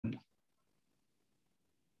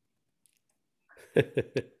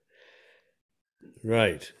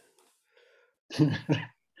Right.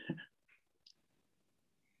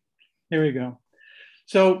 There we go.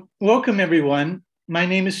 So welcome, everyone. My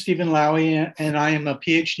name is Stephen Lowy, and I am a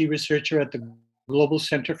PhD researcher at the Global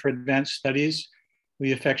Center for Advanced Studies,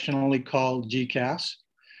 we affectionately call GCAS.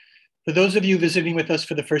 For those of you visiting with us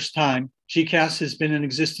for the first time, GCAS has been in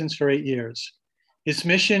existence for 8 years. Its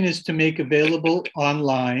mission is to make available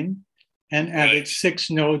online and at its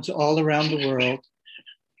 6 nodes all around the world,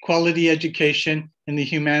 quality education in the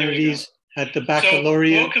humanities at the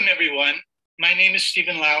baccalaureate. So, welcome, everyone. My name is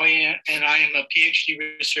Stephen Lowy, and I am a PhD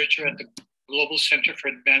researcher at the Global Center for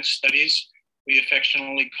Advanced Studies, we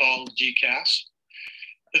affectionately call GCAS.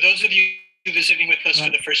 For those of you visiting with us for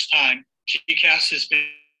the first time, GCAS has been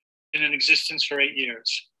in existence for 8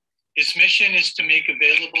 years. Its mission is to make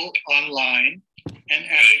available online and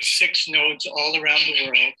at its 6 nodes all around the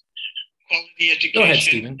world, quality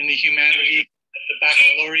education in the humanities at the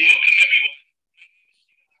baccalaureate.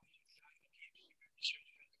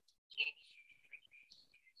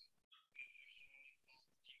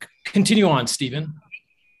 Continue on, Stephen.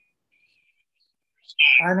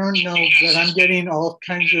 I don't know, but I'm getting all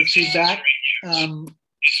kinds of feedback.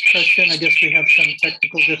 Question, I guess we have some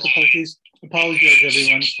technical difficulties. Apologize,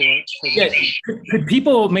 everyone, for this. Yeah, could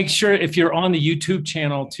people make sure if you're on the YouTube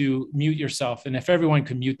channel to mute yourself, and if everyone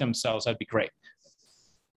could mute themselves, that'd be great.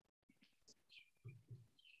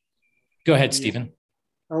 Go ahead, Stephen.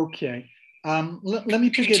 Okay. Let me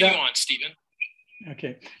pick it up. Continue on, Stephen.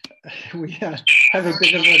 Okay. We have a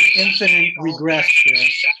bit of an infinite regress here.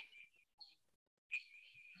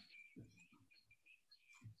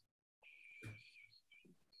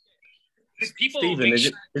 Stephen,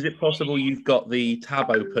 is it possible you've got the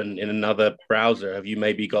tab open in another browser? Have you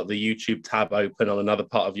maybe got the YouTube tab open on another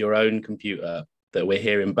part of your own computer that we're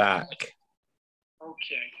hearing back?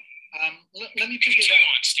 Okay. Let me pick it up.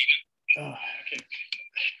 On, Stephen. Oh, okay.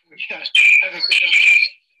 We have a bit of a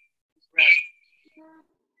regress.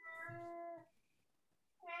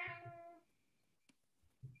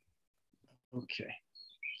 Okay.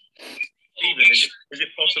 Stephen, is it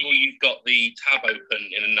possible you've got the tab open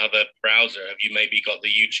in another browser? Have you maybe got the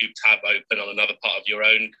YouTube tab open on another part of your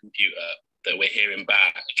own computer that we're hearing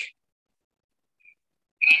back?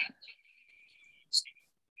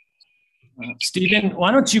 Stephen,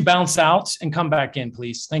 why don't you bounce out and come back in,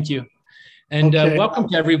 please? Thank you. And okay. Welcome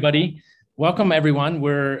to everybody. Welcome, everyone.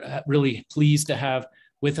 We're really pleased to have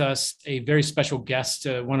with us a very special guest,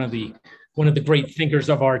 one of the great thinkers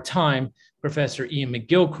of our time, Professor Iain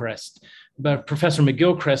McGilchrist. But Professor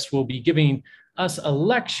McGilchrist will be giving us a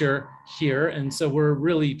lecture here. And so we're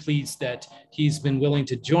really pleased that he's been willing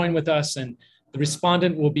to join with us. And the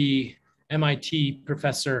respondent will be MIT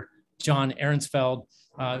Professor John Ehrenfeld,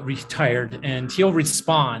 retired, and he'll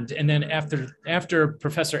respond. And then after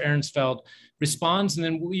Professor Ehrenfeld responds, and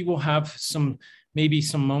then we will have maybe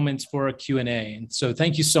some moments for a Q&A. And so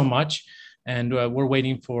thank you so much. And we're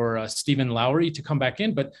waiting for Stephen Lowy to come back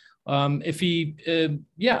in. But and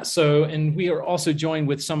we are also joined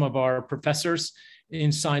with some of our professors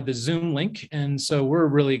inside the Zoom link. And so we're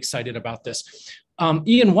really excited about this.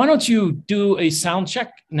 Iain, why don't you do a sound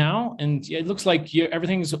check now? And it looks like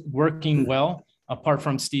everything's working well, apart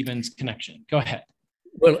from Stephen's connection. Go ahead.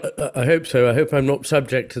 Well, I hope so. I hope I'm not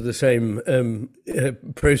subject to the same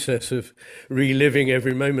process of reliving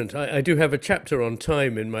every moment. I do have a chapter on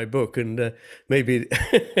time in my book, and maybe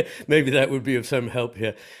maybe that would be of some help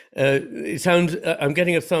here. It sounds. I'm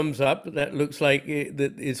getting a thumbs up. That looks like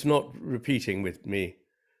that it's not repeating with me.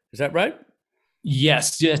 Is that right?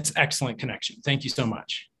 Yes, it's excellent connection. Thank you so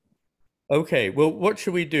much. Okay. Well, what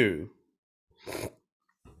should we do?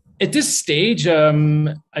 At this stage,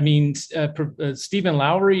 Stephen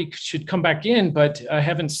Lowy should come back in, but I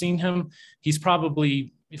haven't seen him. He's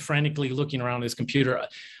probably frantically looking around his computer.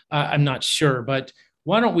 I'm not sure, but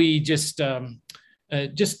why don't we just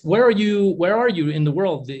where are you in the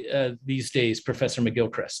world these days, Professor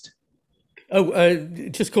McGilchrist? Oh,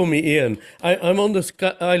 just call me Iain. I'm on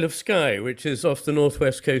the Isle of Skye, which is off the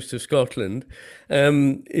northwest coast of Scotland.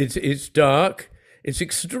 It's dark. It's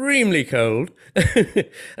extremely cold,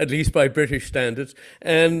 at least by British standards.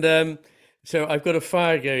 And so I've got a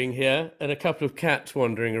fire going here and a couple of cats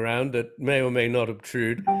wandering around that may or may not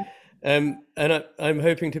obtrude. And I'm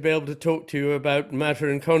hoping to be able to talk to you about matter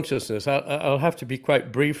and consciousness. I'll have to be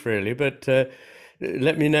quite brief, really, but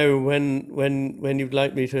let me know when you'd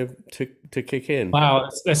like me to kick in. Wow,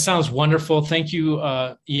 that sounds wonderful. Thank you,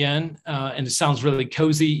 Iain. And it sounds really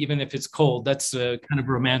cozy, even if it's cold. That's kind of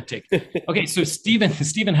romantic. Okay, so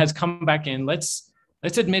Stephen has come back in. Let's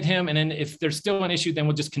let's admit him. And then if there's still an issue, then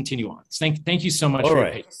we'll just continue on. So thank you so much for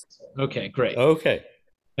your patience. Okay, great.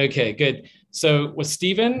 Okay, good. So with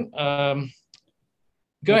Stephen, go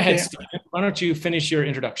ahead, Stephen. Why don't you finish your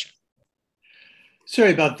introduction?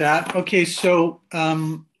 Sorry about that. Okay, so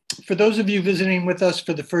for those of you visiting with us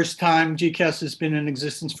for the first time, GCAS has been in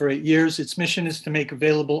existence for 8 years. Its mission is to make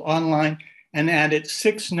available online and at its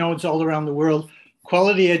 6 nodes all around the world,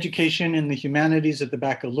 quality education in the humanities at the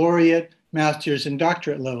baccalaureate, master's, and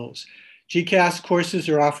doctorate levels. GCAS courses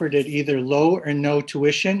are offered at either low or no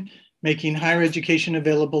tuition, making higher education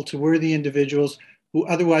available to worthy individuals who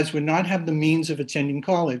otherwise would not have the means of attending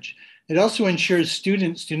college. It also ensures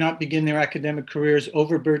students do not begin their academic careers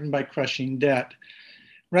overburdened by crushing debt.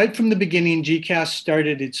 Right from the beginning, GCAS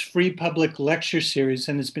started its free public lecture series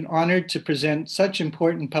and has been honored to present such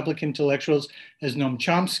important public intellectuals as Noam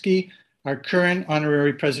Chomsky, our current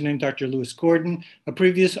honorary president, Dr. Louis Gordon, a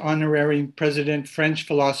previous honorary president, French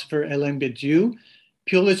philosopher Alain Badiou,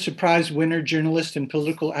 Pulitzer Prize winner, journalist, and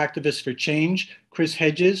political activist for change, Chris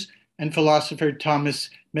Hedges, and philosopher Thomas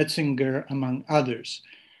Metzinger, among others.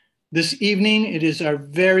 This evening, it is our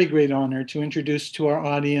very great honor to introduce to our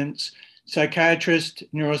audience psychiatrist,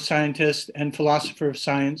 neuroscientist, and philosopher of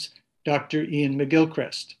science, Dr. Iain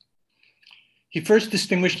McGilchrist. He first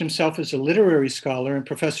distinguished himself as a literary scholar and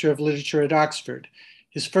professor of literature at Oxford.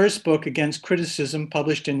 His first book, Against Criticism,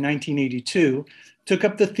 published in 1982, took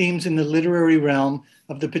up the themes in the literary realm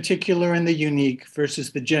of the particular and the unique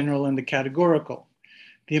versus the general and the categorical,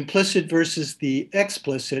 the implicit versus the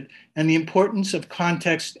explicit, and the importance of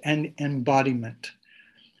context and embodiment.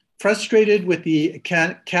 Frustrated with the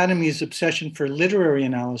Academy's obsession for literary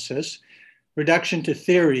analysis, reduction to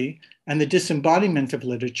theory, and the disembodiment of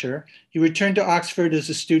literature, he returned to Oxford as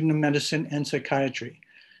a student of medicine and psychiatry.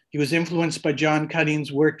 He was influenced by John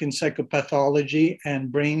Cutting's work in psychopathology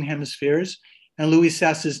and brain hemispheres, and Louis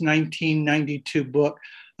Sasse's 1992 book,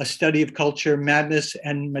 A Study of Culture, Madness,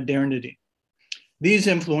 and Modernity. These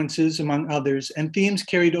influences, among others, and themes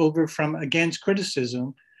carried over from Against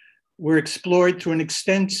Criticism, were explored through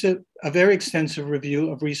a very extensive review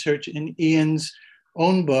of research in Iain's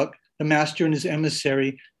own book, The Master and His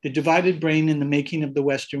Emissary, The Divided Brain in the Making of the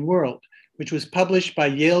Western World, which was published by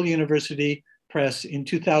Yale University Press in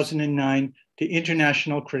 2009 to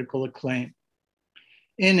international critical acclaim.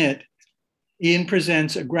 In it, Iain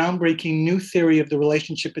presents a groundbreaking new theory of the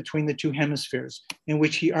relationship between the two hemispheres, in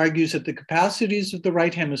which he argues that the capacities of the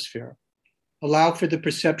right hemisphere allow for the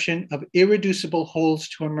perception of irreducible wholes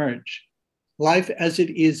to emerge, life as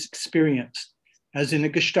it is experienced, as in a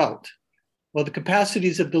gestalt, while the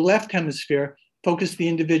capacities of the left hemisphere focus the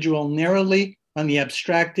individual narrowly on the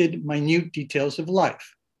abstracted, minute details of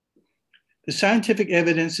life. The scientific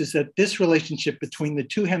evidence is that this relationship between the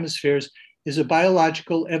two hemispheres is a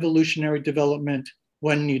biological evolutionary development,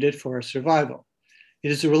 one needed for our survival.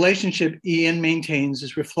 It is a relationship Iain maintains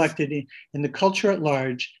is reflected in the culture at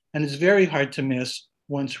large and is very hard to miss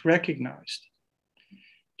once recognized.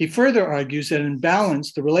 He further argues that in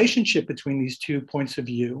balance, the relationship between these 2 points of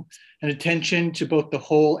view and attention to both the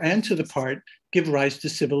whole and to the part give rise to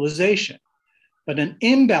civilization. But an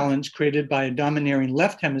imbalance created by a domineering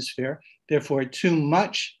left hemisphere, therefore too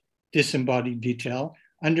much disembodied detail,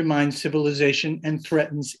 undermines civilization and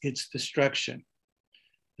threatens its destruction.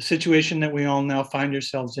 A situation that we all now find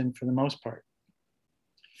ourselves in for the most part.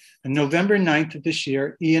 On November 9th of this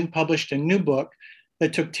year, Iain published a new book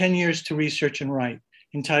that took 10 years to research and write,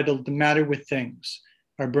 entitled The Matter with Things,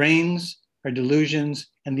 Our Brains, Our Delusions,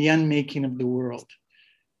 and the Unmaking of the World.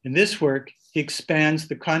 In this work, he expands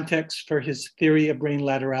the context for his theory of brain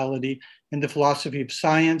laterality in the philosophy of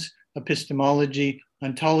science, epistemology,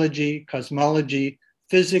 ontology, cosmology,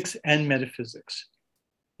 physics, and metaphysics.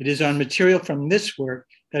 It is on material from this work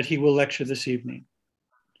that he will lecture this evening.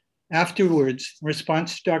 Afterwards, in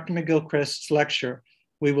response to Dr. McGilchrist's lecture,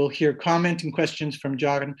 we will hear comment and questions from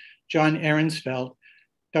John Ehrenfeld.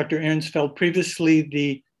 Dr. Ehrenfeld, previously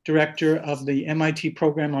the director of the MIT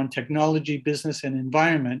program on technology, business, and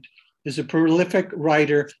environment, is a prolific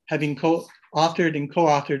writer, having co-authored and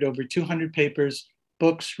co-authored over 200 papers,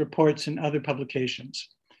 books, reports, and other publications.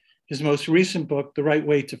 His most recent book, The Right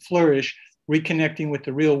Way to Flourish, Reconnecting with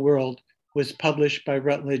the Real World, was published by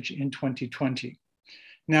Routledge in 2020.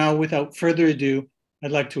 Now, without further ado,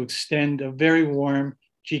 I'd like to extend a very warm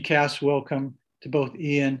GCAS welcome to both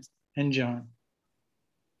Iain and John.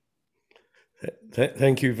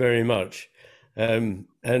 Thank you very much. That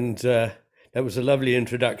was a lovely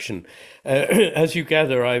introduction. As you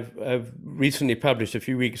gather, I've recently published a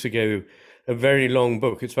few weeks ago a very long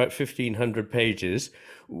book. It's about 1,500 pages.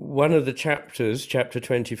 One of the chapters, chapter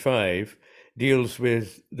 25, deals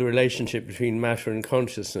with the relationship between matter and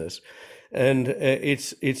consciousness. And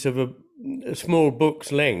it's of a small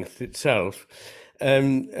book's length itself.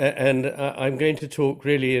 And I'm going to talk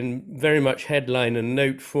really in very much headline and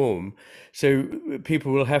note form. So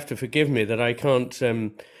people will have to forgive me that I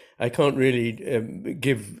can't really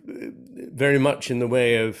give very much in the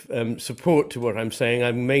way of support to what I'm saying.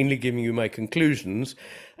 I'm mainly giving you my conclusions,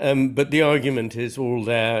 but the argument is all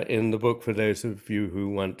there in the book for those of you who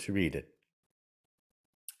want to read it.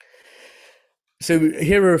 So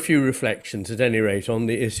here are a few reflections, at any rate, on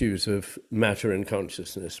the issues of matter and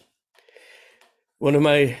consciousness. One of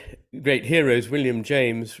my great heroes, William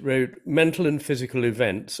James, wrote, "Mental and physical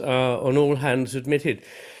events are on all hands admitted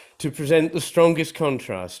to present the strongest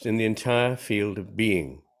contrast in the entire field of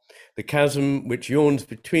being. The chasm which yawns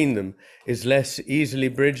between them is less easily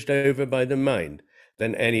bridged over by the mind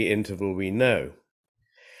than any interval we know."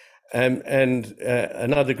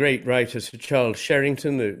 Another great writer, Sir Charles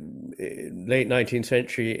Sherrington, the late 19th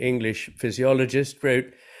century English physiologist,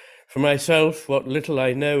 wrote, "For myself, what little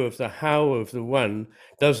I know of the how of the one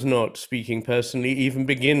does not, speaking personally, even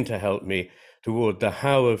begin to help me toward the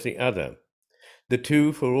how of the other. The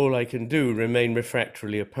two, for all I can do, remain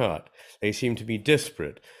refractorily apart. They seem to be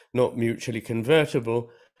disparate, not mutually convertible,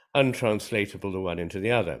 untranslatable the one into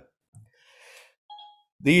the other."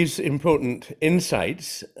 These important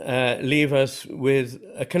insights leave us with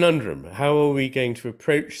a conundrum. How are we going to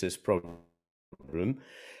approach this problem?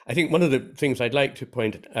 I think one of the things I'd like to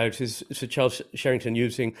point out is Sir Charles Sherrington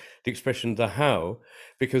using the expression "the how,"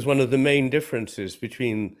 because one of the main differences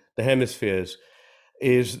between the hemispheres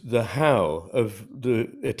is the how of the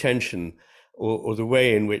attention or the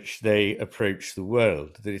way in which they approach the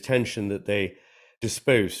world, the attention that they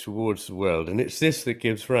dispose towards the world. And it's this that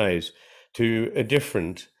gives rise to a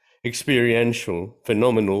different experiential,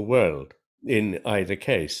 phenomenal world in either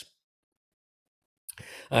case.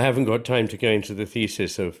 I haven't got time to go into the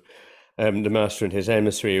thesis of the Master and his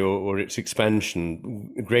emissary or its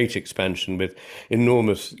expansion, great expansion with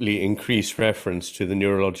enormously increased reference to the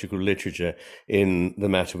neurological literature in The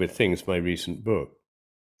Matter with Things, my recent book.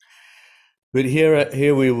 But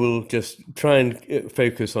here we will just try and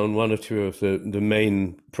focus on one or two of the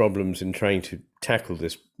main problems in trying to tackle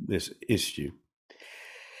this issue.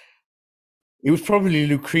 It was probably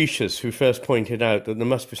Lucretius who first pointed out that there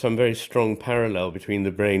must be some very strong parallel between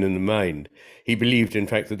the brain and the mind. He believed, in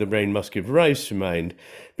fact, that the brain must give rise to mind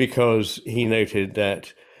because he noted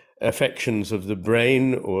that affections of the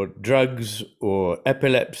brain or drugs or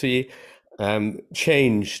epilepsy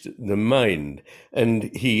changed the mind,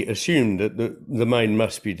 and he assumed that the mind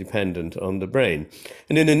must be dependent on the brain.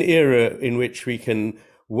 And in an era in which we can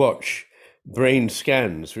watch brain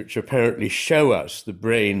scans which apparently show us the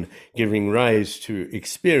brain giving rise to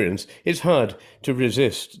experience, it's hard to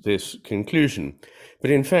resist this conclusion. But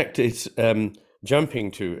in fact, it's jumping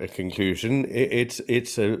to a conclusion.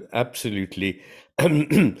 It's a absolutely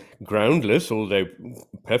groundless, although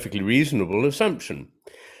perfectly reasonable assumption.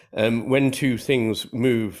 When two things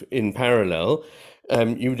move in parallel,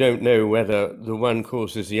 you don't know whether the one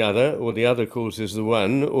causes the other or the other causes the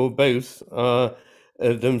one, or both are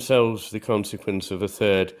themselves the consequence of a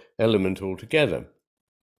third element altogether.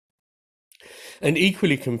 And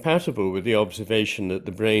equally compatible with the observation that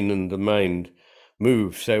the brain and the mind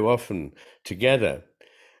move so often together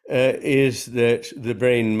is that the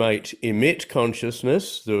brain might emit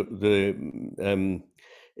consciousness, if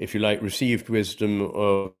you like, received wisdom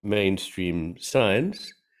of mainstream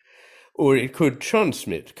science, or it could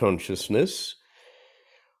transmit consciousness,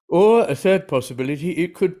 or a third possibility,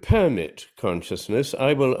 it could permit consciousness.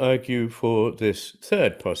 I will argue for this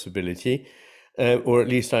third possibility, or at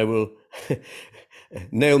least I will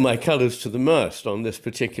nail my colours to the mast on this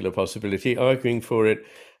particular possibility. Arguing for it,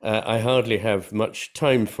 I hardly have much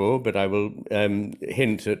time for, but I will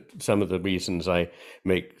hint at some of the reasons I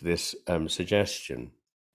make this suggestion.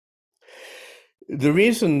 The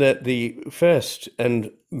reason that the first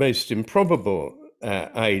and most improbable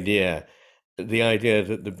idea, the idea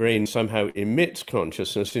that the brain somehow emits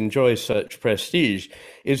consciousness, enjoys such prestige,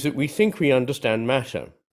 is that we think we understand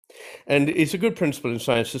matter. And it's a good principle in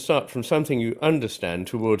science to start from something you understand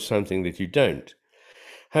towards something that you don't.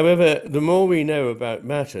 However, the more we know about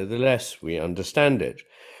matter, the less we understand it.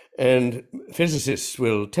 And physicists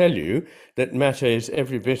will tell you that matter is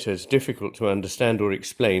every bit as difficult to understand or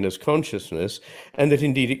explain as consciousness, and that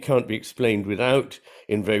indeed it can't be explained without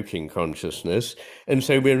invoking consciousness. And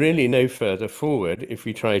so we're really no further forward if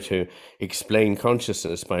we try to explain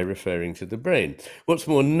consciousness by referring to the brain. What's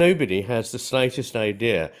more, nobody has the slightest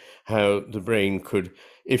idea how the brain could,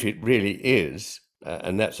 if it really is,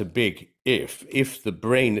 and that's a big if the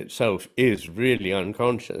brain itself is really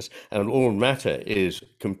unconscious and all matter is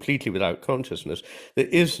completely without consciousness, there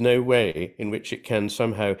is no way in which it can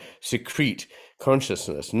somehow secrete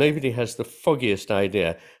consciousness. Nobody has the foggiest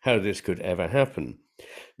idea how this could ever happen.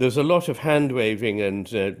 There's a lot of hand waving and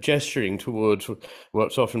gesturing towards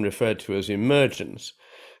what's often referred to as emergence.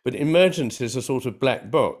 But emergence is a sort of black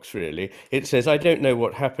box, really. It says, I don't know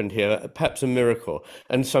what happened here, perhaps a miracle,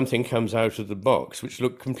 and something comes out of the box, which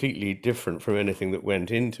looked completely different from anything that went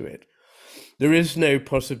into it. There is no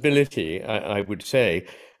possibility, I would say,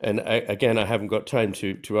 and again, I haven't got time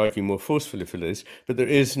to argue more forcefully for this, but there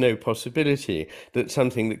is no possibility that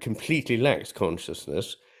something that completely lacks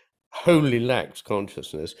consciousness, wholly lacks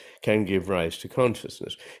consciousness, can give rise to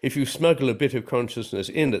consciousness. If you smuggle a bit of consciousness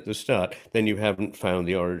in at the start, then you haven't found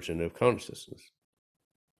the origin of consciousness.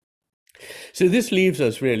 So this leaves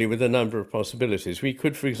us really with a number of possibilities. We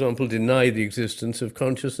could, for example, deny the existence of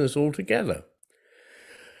consciousness altogether.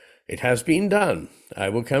 It has been done. I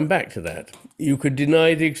will come back to that. You could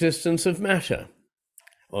deny the existence of matter,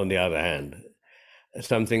 on the other hand,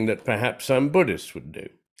 something that perhaps some Buddhists would do.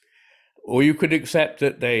 Or you could accept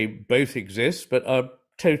that they both exist but are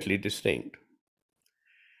totally distinct.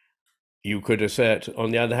 You could assert,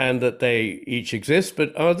 on the other hand, that they each exist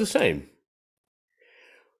but are the same.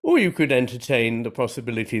 Or you could entertain the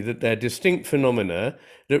possibility that they're distinct phenomena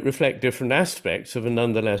that reflect different aspects of a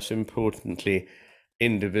nonetheless importantly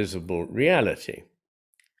indivisible reality.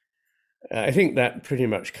 I think that pretty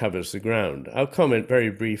much covers the ground. I'll comment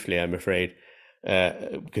very briefly, I'm afraid,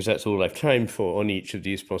 because that's all I've time for on each of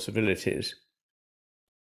these possibilities.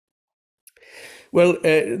 Well,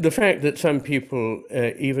 the fact that some people,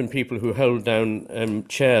 even people who hold down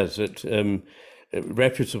chairs at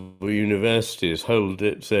reputable universities, hold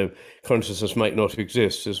that consciousness might not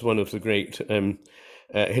exist is one of the great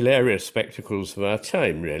hilarious spectacles of our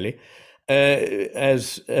time, really.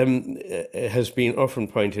 As has been often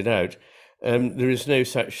pointed out, there is no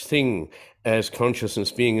such thing as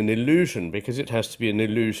consciousness being an illusion, because it has to be an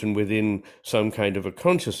illusion within some kind of a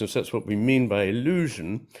consciousness. That's what we mean by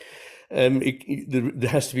illusion. There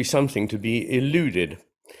has to be something to be eluded.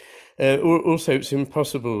 Also, it's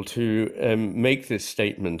impossible to make this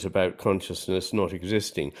statement about consciousness not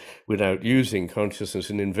existing without using consciousness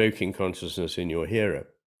and invoking consciousness in your hearer.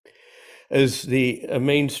 As the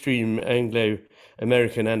mainstream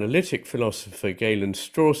Anglo-American analytic philosopher Galen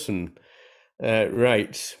Strawson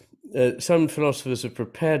writes, some philosophers are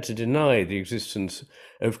prepared to deny the existence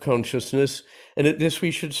of consciousness, and at this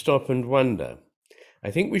we should stop and wonder.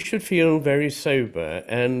 I think we should feel very sober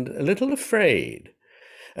and a little afraid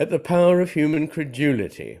at the power of human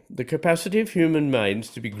credulity, the capacity of human minds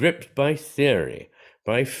to be gripped by theory,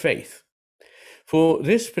 by faith. For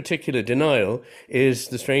this particular denial is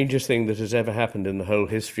the strangest thing that has ever happened in the whole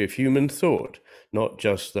history of human thought, not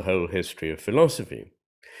just the whole history of philosophy.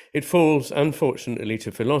 It falls, unfortunately,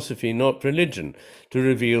 to philosophy, not religion, to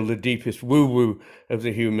reveal the deepest woo-woo of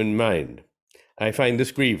the human mind. I find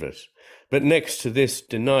this grievous. But next to this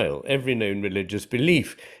denial, every known religious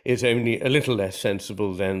belief is only a little less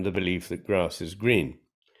sensible than the belief that grass is green.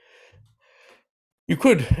 You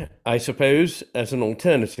could, I suppose, as an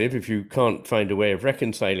alternative, if you can't find a way of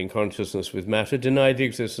reconciling consciousness with matter, deny the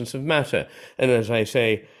existence of matter. And as I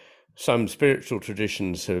say, some spiritual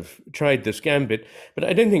traditions have tried this gambit, but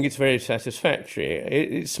I don't think it's very satisfactory.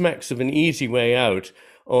 It smacks of an easy way out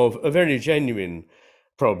of a very genuine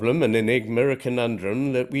problem, an enigma, a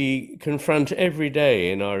conundrum that we confront every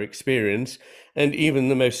day in our experience, and even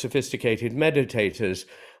the most sophisticated meditators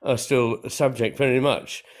are still subject very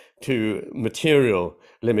much to material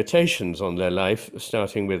limitations on their life,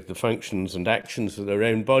 starting with the functions and actions of their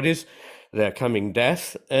own bodies, their coming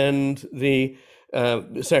death, and the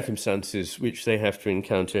circumstances which they have to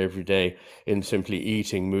encounter every day in simply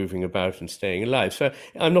eating, moving about, and staying alive. So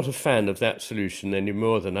I'm not a fan of that solution any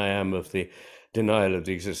more than I am of the denial of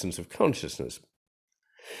the existence of consciousness.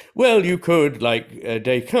 Well, you could, like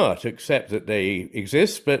Descartes, accept that they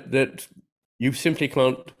exist, but that you simply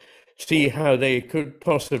can't see how they could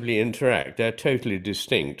possibly interact. They're totally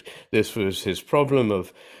distinct. This was his problem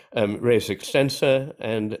of res extensa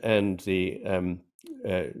and the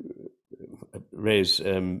res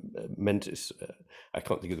mentis. I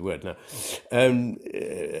can't think of the word now.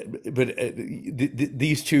 But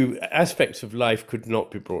these two aspects of life could not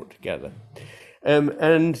be brought together.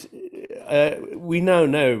 And we now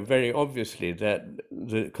know very obviously that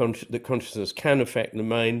that consciousness can affect the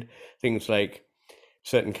mind. Things like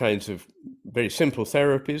certain kinds of very simple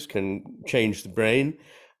therapies can change the brain.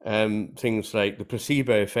 Things like the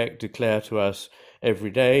placebo effect declare to us every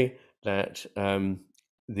day that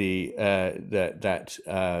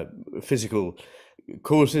physical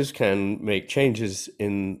causes can make changes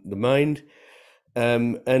in the mind,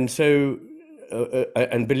 and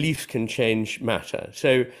beliefs can change matter.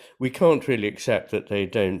 So we can't really accept that they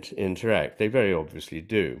don't interact. They very obviously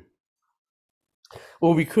do.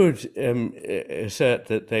 Or we could assert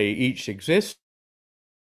that they each exist.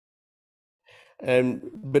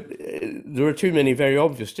 But there are too many very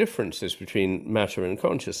obvious differences between matter and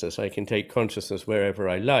consciousness. I can take consciousness wherever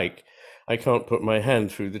I like. I can't put my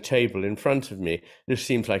hand through the table in front of me. This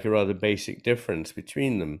seems like a rather basic difference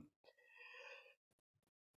between them.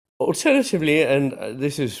 Alternatively, and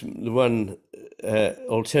this is the one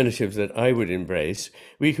alternative that I would embrace,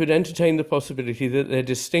 we could entertain the possibility that they're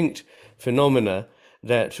distinct phenomena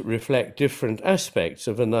that reflect different aspects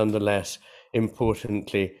of a nonetheless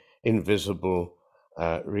importantly invisible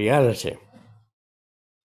reality.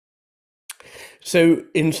 So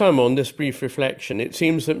in sum, on this brief reflection, it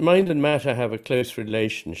seems that mind and matter have a close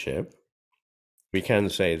relationship. We can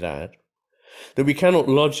say that we cannot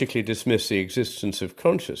logically dismiss the existence of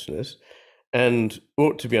consciousness and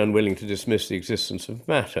ought to be unwilling to dismiss the existence of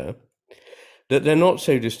matter, that they're not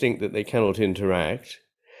so distinct that they cannot interact,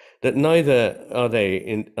 that neither are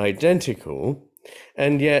they identical,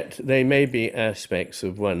 and yet they may be aspects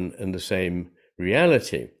of one and the same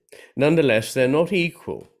reality. Nonetheless, they're not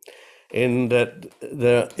equal, in that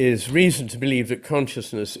there is reason to believe that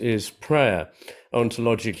consciousness is prior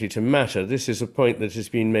ontologically to matter. This is a point that has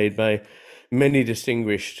been made by many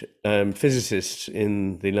distinguished physicists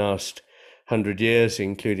in the last 100 years,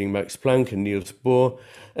 including Max Planck and Niels Bohr,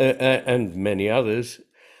 and many others,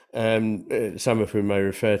 some of whom I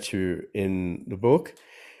refer to in the book.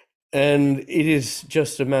 And it is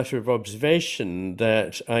just a matter of observation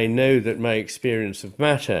that I know that my experience of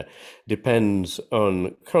matter depends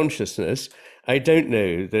on consciousness. I don't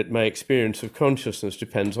know that my experience of consciousness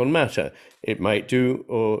depends on matter. It might do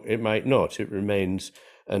or it might not. It remains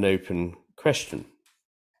an open question.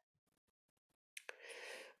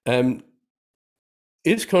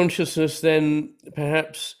 Is consciousness then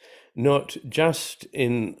perhaps not just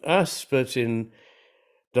in us, but in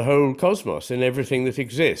the whole cosmos, in everything that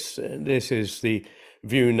exists? This is the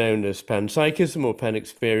view known as panpsychism or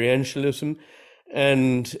panexperientialism.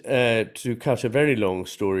 And to cut a very long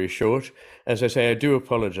story short, as I say, I do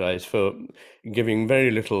apologize for giving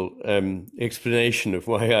very little explanation of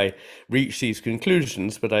why I reach these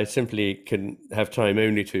conclusions, but I simply can have time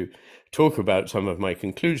only to talk about some of my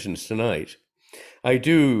conclusions tonight. I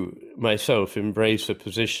do myself embrace a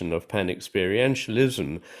position of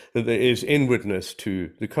panexperientialism, that there is inwardness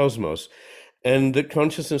to the cosmos, and that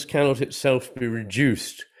consciousness cannot itself be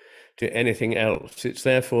reduced to anything else. It's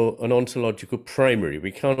therefore an ontological primary.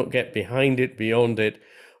 We cannot get behind it, beyond it,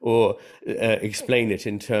 or explain it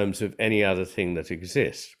in terms of any other thing that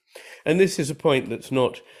exists. And this is a point that's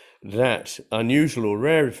not that unusual or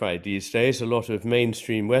rarefied these days. A lot of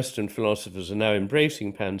mainstream Western philosophers are now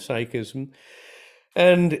embracing panpsychism.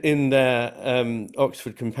 And in their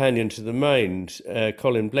Oxford Companion to the Mind,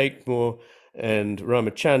 Colin Blakemore and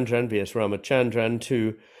Ramachandran, V.S. Ramachandran,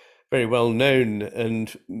 two very well-known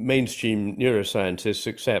and mainstream neuroscientists,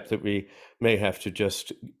 accept that we may have to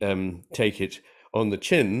just take it on the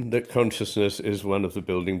chin that consciousness is one of the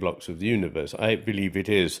building blocks of the universe. I believe it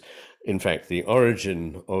is, in fact, the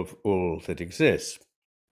origin of all that exists.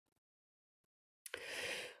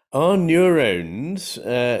 Are neurons,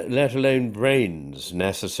 let alone brains,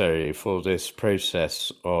 necessary for this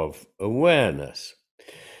process of awareness?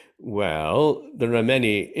 Well, there are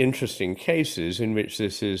many interesting cases in which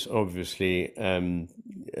this is obviously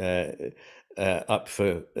up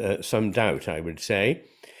for some doubt, I would say.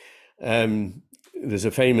 There's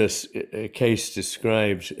a famous case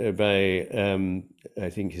described by, I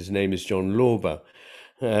think his name is John Lowy,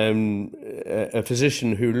 a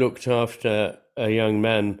physician who looked after a young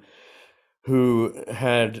man who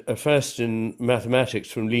had a first in mathematics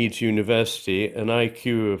from Leeds University, an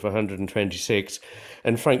IQ of 126,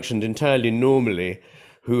 and functioned entirely normally,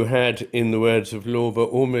 who had, in the words of Lowy,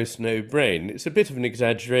 almost no brain. It's a bit of an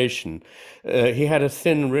exaggeration. He had a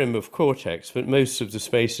thin rim of cortex, but most of the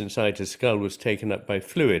space inside his skull was taken up by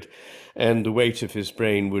fluid, and the weight of his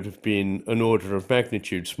brain would have been an order of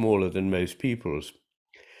magnitude smaller than most people's.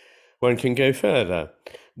 One can go further.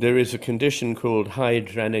 There is a condition called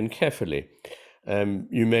hydranencephaly.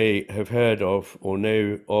 You may have heard of or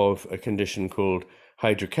know of a condition called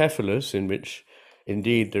hydrocephalus, in which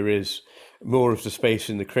indeed there is more of the space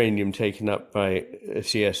in the cranium taken up by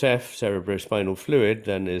CSF, cerebrospinal fluid,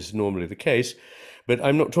 than is normally the case. But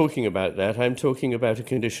I'm not talking about that. I'm talking about a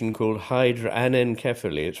condition called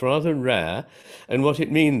hydranencephaly. It's rather rare, and what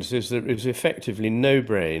it means is that there's effectively no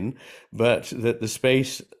brain, but that the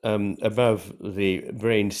space above the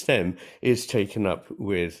brain stem is taken up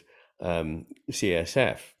with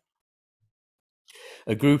CSF.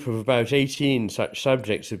 A group of about 18 such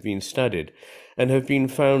subjects have been studied and have been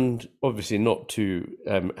found, obviously not to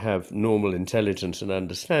have normal intelligence and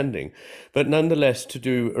understanding, but nonetheless to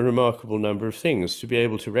do a remarkable number of things, to be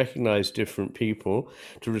able to recognize different people,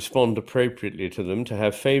 to respond appropriately to them, to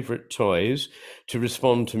have favorite toys, to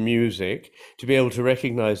respond to music, to be able to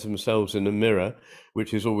recognize themselves in a mirror,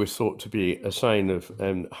 which is always thought to be a sign of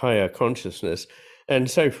higher consciousness, and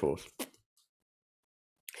so forth.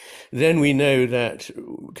 Then we know that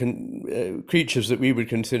creatures that we would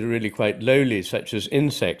consider really quite lowly, such as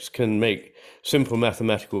insects, can make simple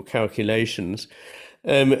mathematical calculations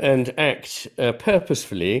and act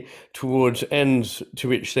purposefully towards ends to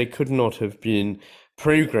which they could not have been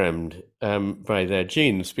programmed by their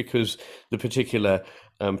genes, because the particular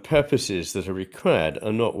purposes that are required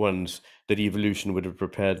are not ones that evolution would have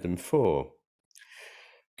prepared them for.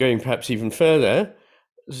 Going perhaps even further,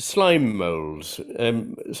 slime molds,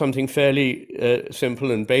 something fairly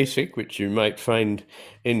simple and basic, which you might find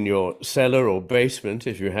in your cellar or basement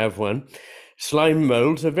if you have one. Slime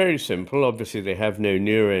molds are very simple. Obviously, they have no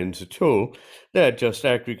neurons at all. They're just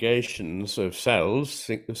aggregations of cells,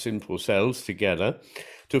 simple cells together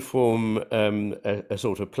to form a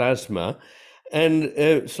sort of plasma.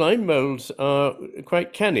 And slime molds are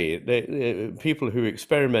quite canny. People who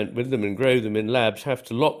experiment with them and grow them in labs have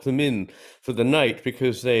to lock them in for the night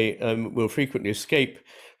because they will frequently escape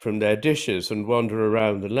from their dishes and wander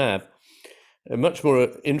around the lab. Much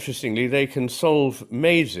more interestingly, they can solve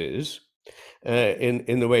mazes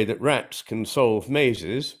in the way that rats can solve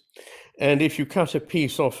mazes. And if you cut a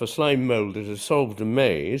piece off a slime mold that has solved a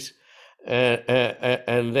maze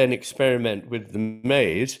and then experiment with the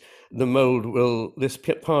maze, the mold will, this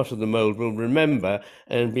part of the mold will remember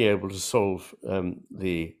and be able to solve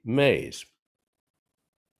the maze.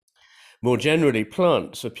 More generally,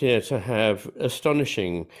 plants appear to have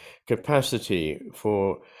astonishing capacity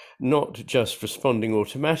for not just responding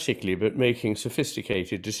automatically, but making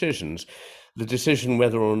sophisticated decisions. The decision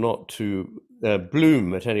whether or not to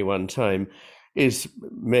bloom at any one time is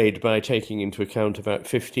made by taking into account about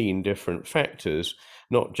 15 different factors,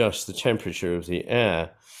 not just the temperature of the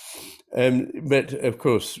air. But of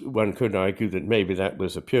course, one could argue that maybe that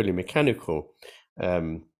was a purely mechanical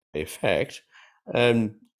effect.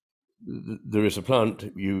 There is a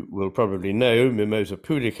plant you will probably know, Mimosa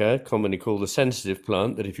pudica, commonly called the sensitive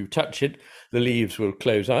plant, that if you touch it, the leaves will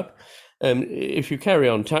close up. If you carry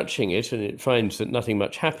on touching it and it finds that nothing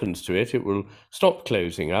much happens to it, it will stop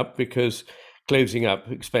closing up, because closing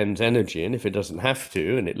up expends energy, and if it doesn't have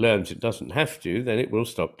to, and it learns it doesn't have to, then it will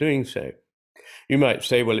stop doing so. You might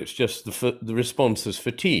say, well, it's just the response is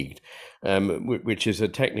fatigued, which is a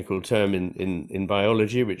technical term in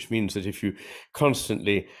biology, which means that if you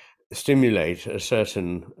constantly stimulate a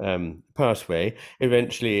certain pathway,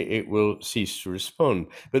 eventually it will cease to respond.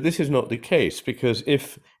 But this is not the case, because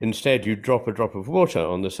if instead you drop a drop of water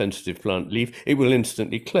on the sensitive plant leaf, it will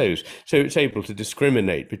instantly close. So it's able to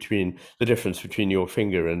discriminate between the difference between your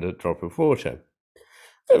finger and a drop of water.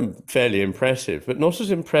 Fairly impressive, but not as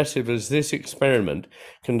impressive as this experiment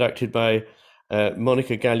conducted by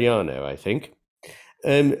Monica Galliano, I think.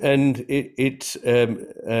 And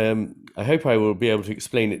I hope I will be able to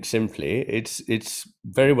explain it simply. It's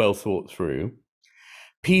very well thought through.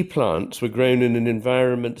 Pea plants were grown in an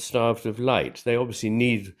environment starved of light. They obviously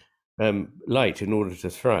need light in order to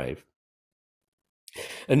thrive.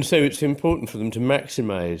 And so it's important for them to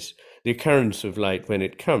maximize the occurrence of light when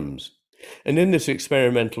it comes. And in this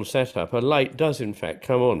experimental setup, a light does in fact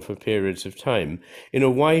come on for periods of time in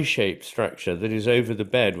a Y-shaped structure that is over the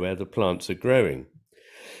bed where the plants are growing.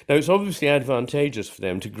 Now, it's obviously advantageous for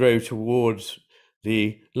them to grow towards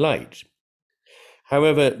the light.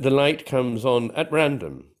 However, the light comes on at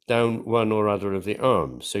random down one or other of the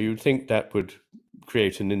arms, so you'd think that would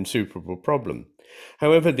create an insuperable problem.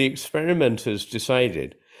 However, the experimenters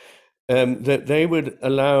decided that they would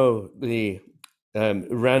allow the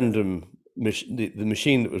the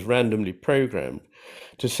machine that was randomly programmed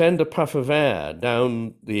to send a puff of air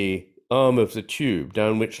down the arm of the tube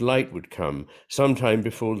down which light would come sometime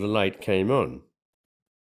before the light came on.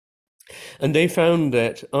 And they found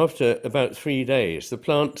that after about 3 days, the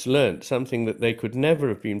plants learnt something that they could never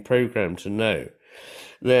have been programmed to know,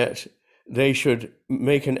 that they should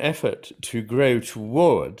make an effort to grow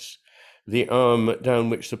towards the arm down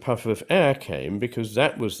which the puff of air came, because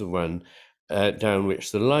that was the one down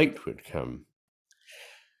which the light would come.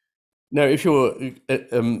 Now, if you're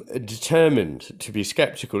determined to be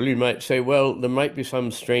skeptical, you might say, well, there might be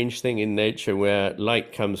some strange thing in nature where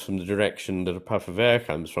light comes from the direction that a puff of air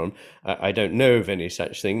comes from. I don't know of any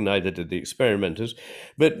such thing, neither did the experimenters,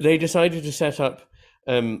 but they decided to set up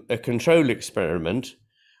a control experiment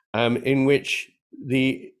in which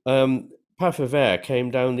the puff of air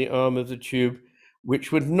came down the arm of the tube,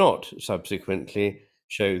 which would not subsequently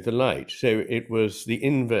show the light. So it was the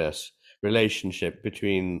inverse relationship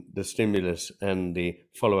between the stimulus and the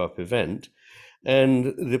follow-up event.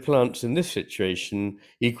 And the plants in this situation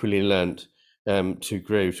equally learnt to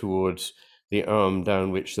grow towards the arm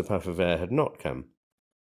down which the puff of air had not come.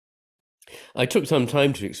 I took some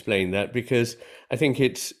time to explain that because I think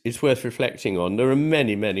it's worth reflecting on. There are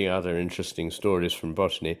many, many other interesting stories from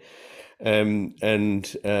botany. I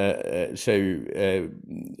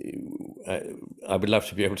would love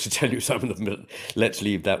to be able to tell you some of them, but let's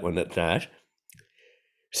leave that one at that.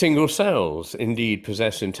 Single cells indeed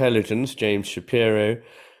possess intelligence. James Shapiro,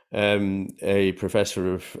 a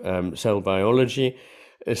professor of cell biology,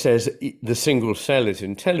 says the single cell is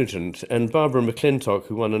intelligent. And Barbara McClintock,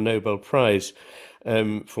 who won a Nobel Prize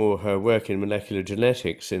for her work in molecular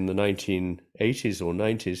genetics in the 1980s or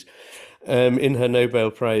 90s, in her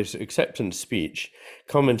Nobel Prize acceptance speech,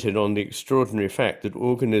 commented on the extraordinary fact that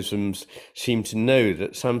organisms seem to know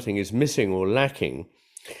that something is missing or lacking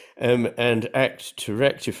and act to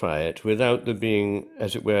rectify it without there being,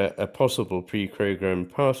 as it were, a possible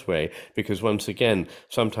pre-programmed pathway, because once again,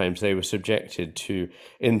 sometimes they were subjected to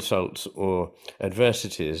insults or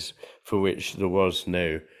adversities for which there was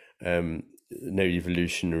no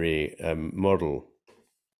evolutionary model.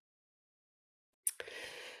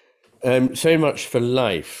 So much for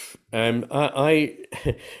life. How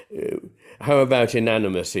about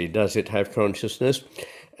inanimacy? Does it have consciousness?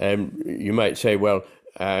 You might say, well,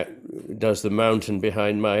 does the mountain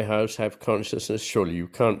behind my house have consciousness? Surely you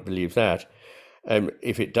can't believe that.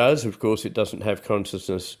 If it does, of course, it doesn't have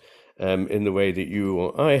consciousness in the way that you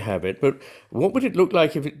or I have it. But what would it look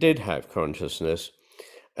like if it did have consciousness?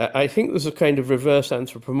 I think there's a kind of reverse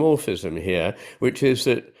anthropomorphism here, which is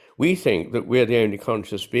that we think that we're the only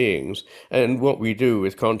conscious beings, and what we do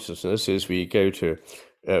with consciousness is we go to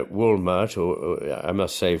Walmart, or I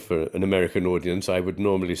must say for an American audience, I would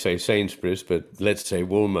normally say Sainsbury's, but let's say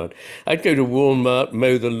Walmart. I'd go to Walmart,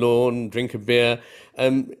 mow the lawn, drink a beer.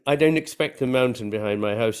 I don't expect the mountain behind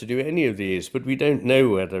my house to do any of these, but we don't know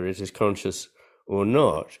whether it is conscious or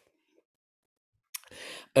not.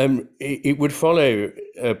 It would follow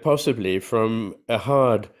possibly from a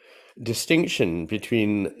hard distinction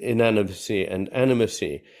between inanimacy and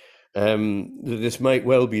animacy. This might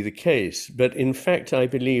well be the case, but in fact, I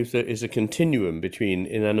believe there is a continuum between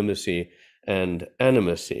inanimacy and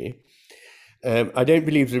animacy. I don't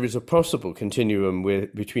believe there is a possible continuum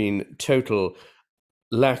between total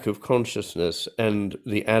lack of consciousness and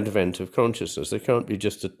the advent of consciousness. There can't be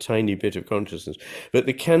just a tiny bit of consciousness, but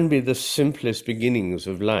there can be the simplest beginnings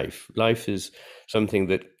of life. Life is something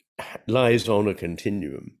that lies on a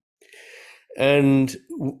continuum. And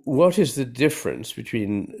what is the difference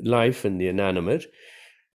between life and the inanimate?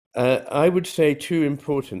 I would say two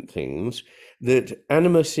important things: that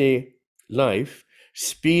animacy, life,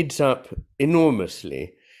 speeds up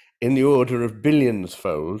enormously, in the order of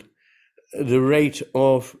billions-fold, the rate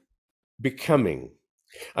of becoming.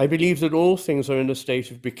 I believe that all things are in a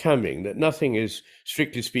state of becoming, that nothing is,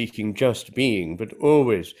 strictly speaking, just being, but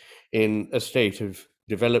always in a state of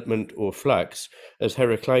development or flux. As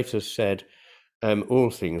Heraclitus said, all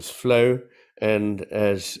things flow, and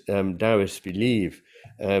as Taoists believe,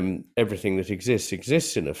 everything that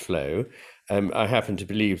exists in a flow. I happen to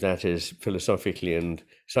believe that is philosophically and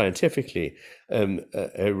scientifically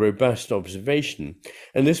a robust observation.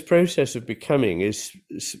 And this process of becoming is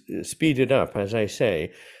speeded up, as I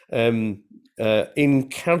say,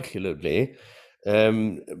 incalculably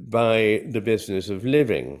by the business of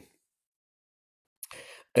living.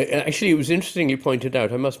 Actually, it was interestingly pointed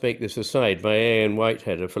out, I must make this aside, by Ian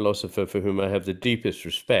Whitehead, a philosopher for whom I have the deepest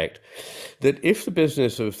respect, that if the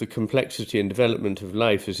business of the complexity and development of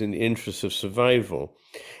life is in the interest of survival,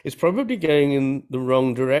 it's probably going in the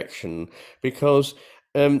wrong direction, because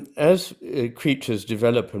as creatures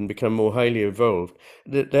develop and become more highly evolved,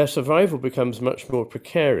 their survival becomes much more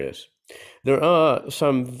precarious. There are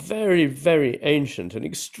some very, very ancient and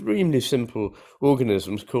extremely simple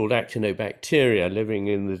organisms called actinobacteria living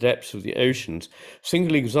in the depths of the oceans,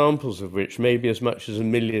 single examples of which may be as much as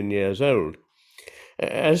 1 million years old.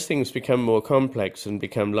 As things become more complex and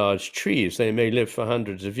become large trees, they may live for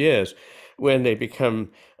hundreds of years. when they become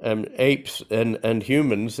apes and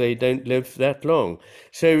humans, they don't live that long.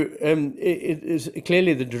 So it is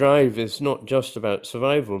clearly the drive is not just about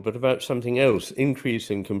survival, but about something else: increase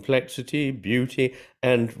in complexity, beauty,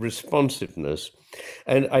 and responsiveness.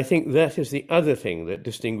 And I think that is the other thing that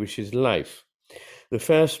distinguishes life. The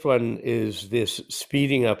first one is this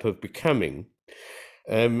speeding up of becoming.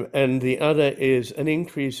 And the other is an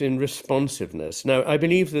increase in responsiveness. Now, I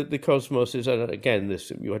believe that the cosmos is, again,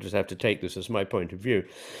 this, you just have to take this as my point of view,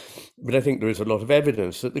 but I think there is a lot of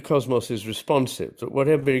evidence that the cosmos is responsive, that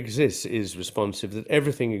whatever exists is responsive, that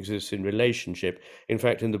everything exists in relationship. In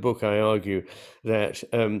fact, in the book, I argue that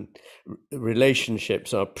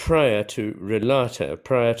relationships are prior to relata,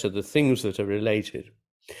 prior to the things that are related.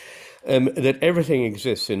 That everything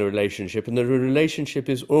exists in a relationship, and that a relationship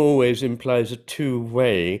always implies a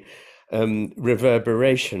two-way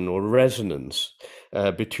reverberation or resonance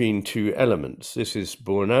between two elements. This is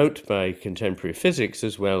borne out by contemporary physics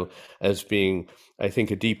as well as being, I think,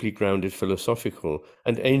 a deeply grounded philosophical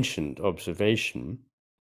and ancient observation.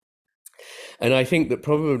 And I think that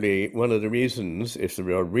probably one of the reasons, if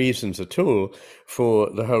there are reasons at all,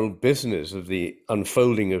 for the whole business of the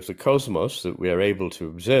unfolding of the cosmos that we are able to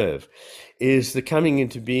observe is the coming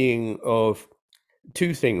into being of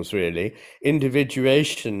two things, really: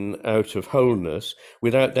 individuation out of wholeness,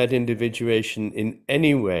 without that individuation in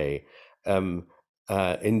any way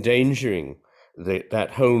endangering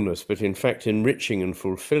that wholeness, but in fact enriching and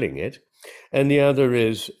fulfilling it. And the other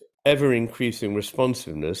is ever increasing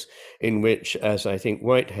responsiveness, in which, as I think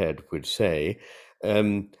Whitehead would say,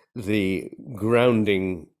 the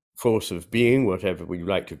grounding force of being, whatever we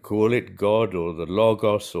like to call it, God or the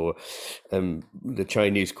Logos, or the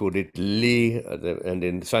Chinese called it Li, and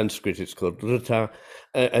in Sanskrit it's called Rita,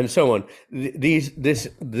 and so on.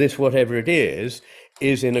 This whatever it is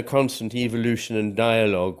in a constant evolution and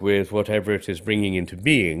dialogue with whatever it is bringing into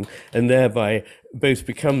being, and thereby both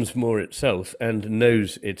becomes more itself and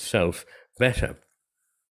knows itself better.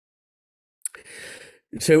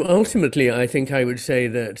 So ultimately, I think I would say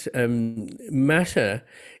that matter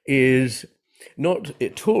is not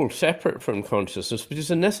at all separate from consciousness, but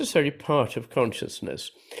is a necessary part of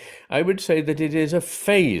consciousness. I would say that it is a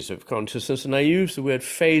phase of consciousness, and I use the word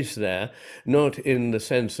phase there, not in the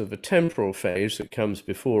sense of a temporal phase that comes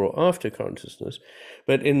before or after consciousness,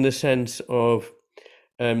 but in the sense of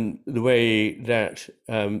the way that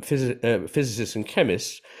physicists and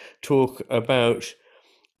chemists talk about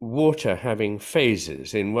water having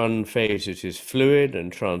phases. In one phase it is fluid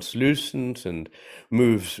and translucent and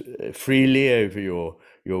moves freely over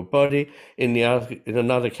your body. In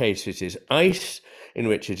another case it is ice, in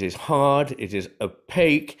which it is hard, it is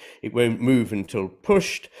opaque, it won't move until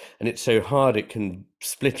pushed, and it's so hard it can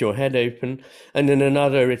split your head open. And in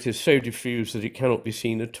another it is so diffuse that it cannot be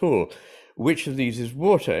seen at all. Which of these is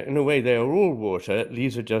water? In a way, they are all water.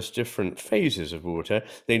 These are just different phases of water.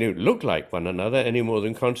 They don't look like one another any more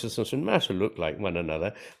than consciousness and matter look like one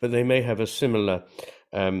another, but they may have a similar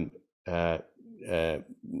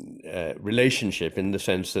relationship, in the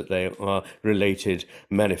sense that they are related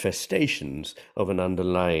manifestations of an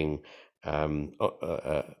underlying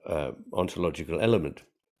ontological element.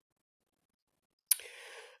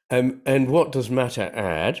 And what does matter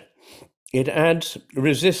add? It adds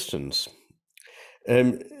resistance.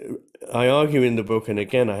 I argue in the book, and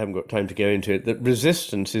again, I haven't got time to go into it, that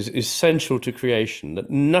resistance is essential to creation,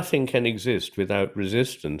 that nothing can exist without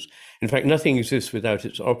resistance. In fact, nothing exists without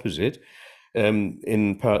its opposite.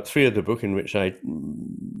 In part 3 of the book, in which I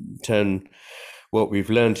turn what we've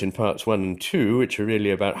learned in parts 1 and 2, which are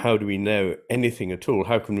really about how do we know anything at all,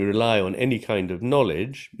 how can we rely on any kind of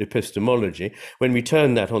knowledge, epistemology, when we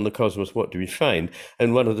turn that on the cosmos, what do we find?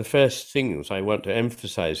 And one of the first things I want to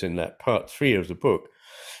emphasize in that part 3 of the book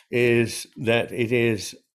is that it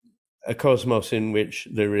is a cosmos in which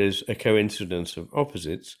there is a coincidence of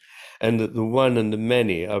opposites, and that the one and the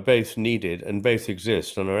many are both needed and both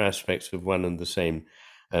exist and are aspects of one and the same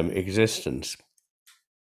existence.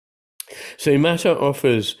 So matter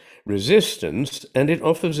offers resistance, and it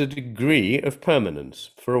offers a degree of permanence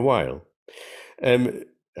for a while.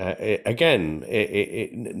 Again,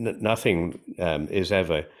 nothing is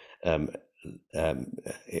ever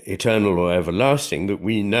eternal or everlasting that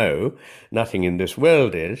we know. Nothing in this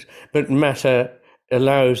world is, but matter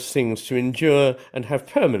allows things to endure and have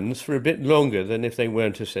permanence for a bit longer than if they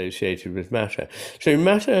weren't associated with matter. So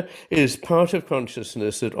matter is part of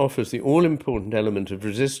consciousness that offers the all-important element of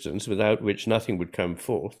resistance, without which nothing would come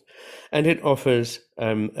forth. And it offers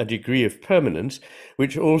a degree of permanence,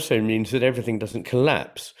 which also means that everything doesn't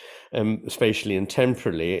collapse spatially and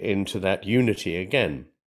temporally into that unity again.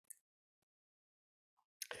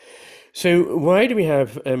 So why do we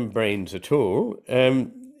have brains at all?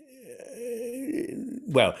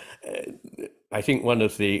 Well, I think one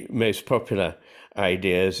of the most popular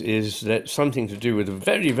ideas is that something to do with a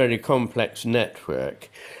very, very complex network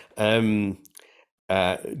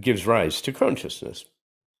gives rise to consciousness.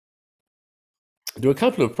 There are a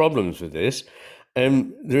couple of problems with this.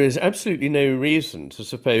 There is absolutely no reason to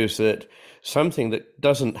suppose that something that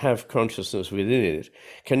doesn't have consciousness within it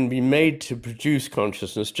can be made to produce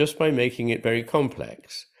consciousness just by making it very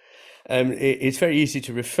complex. It's very easy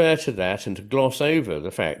to refer to that and to gloss over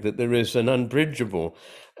the fact that there is an unbridgeable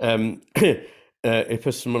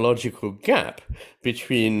epistemological gap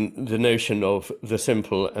between the notion of the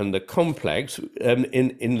simple and the complex,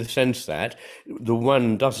 in the sense that the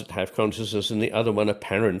one doesn't have consciousness and the other one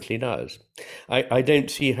apparently does. I don't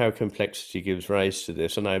see how complexity gives rise to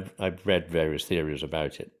this, and I've read various theories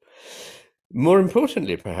about it. More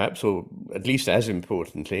importantly, perhaps, or at least as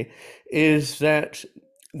importantly, is that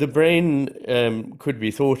the brain could be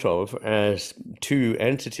thought of as two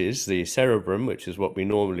entities, the cerebrum, which is what we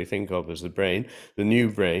normally think of as the brain, the new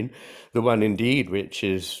brain, the one indeed which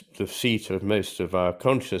is the seat of most of our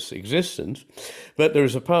conscious existence. But there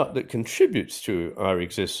is a part that contributes to our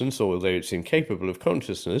existence, although it's incapable of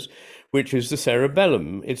consciousness, which is the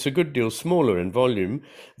cerebellum. It's a good deal smaller in volume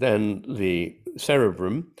than the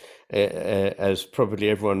cerebrum. As probably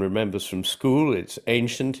everyone remembers from school, it's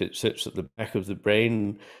ancient. It sits at the back of the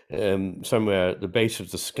brain, somewhere at the base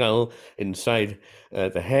of the skull, inside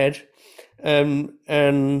the head.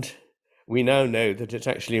 And we now know that it's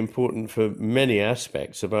actually important for many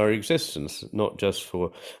aspects of our existence, not just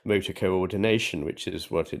for motor coordination, which is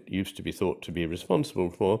what it used to be thought to be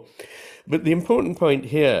responsible for. But the important point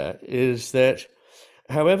here is that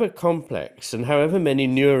however complex and however many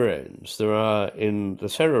neurons there are in the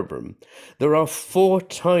cerebrum, there are 4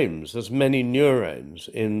 times as many neurons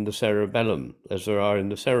in the cerebellum as there are in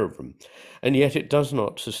the cerebrum, and yet it does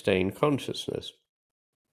not sustain consciousness.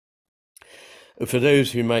 For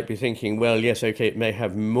those who might be thinking, well, yes, okay, it may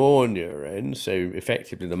have more neurons, so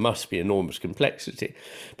effectively there must be enormous complexity,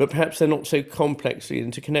 but perhaps they're not so complexly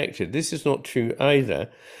interconnected. This is not true either.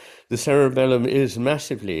 The cerebellum is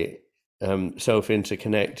massively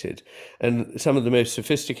self-interconnected, and some of the most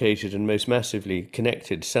sophisticated and most massively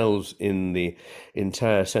connected cells in the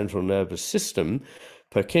entire central nervous system,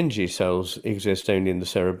 Purkinje cells, exist only in the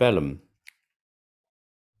cerebellum.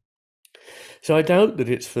 So I doubt that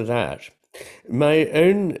it's for that. My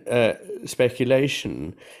own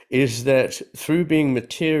speculation is that through being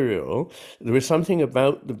material, there is something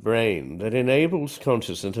about the brain that enables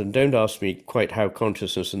consciousness, and don't ask me quite how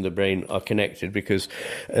consciousness and the brain are connected, because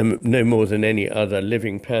no more than any other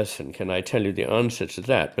living person can I tell you the answer to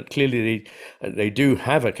that, but clearly they do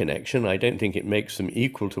have a connection. I don't think it makes them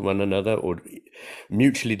equal to one another or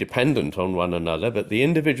mutually dependent on one another, but the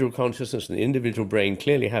individual consciousness and the individual brain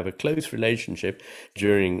clearly have a close relationship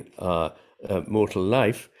during our mortal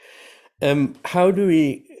life. How do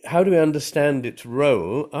we understand its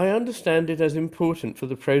role? I understand it as important for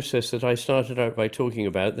the process that I started out by talking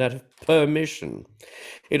about, that of permission.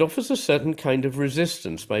 It offers a certain kind of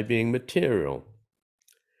resistance by being material.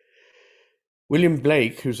 William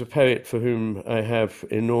Blake, who's a poet for whom I have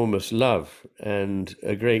enormous love and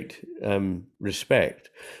a great respect,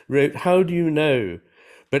 wrote, "How do you know?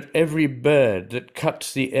 But every bird that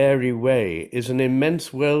cuts the airy way is an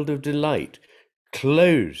immense world of delight,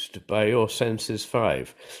 closed by your senses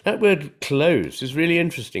 5. That word closed is really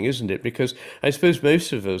interesting, isn't it? Because I suppose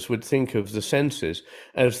most of us would think of the senses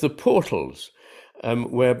as the portals,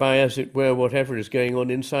 whereby, as it were, whatever is going on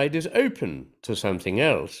inside is open to something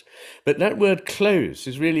else. But that word closed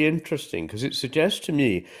is really interesting because it suggests to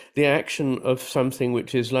me the action of something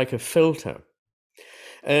which is like a filter.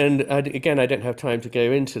 And again, I don't have time to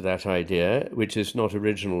go into that idea, which is not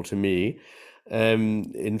original to me.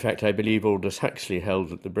 In fact, I believe Aldous Huxley held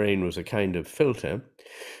that the brain was a kind of filter.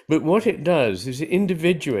 But what it does is it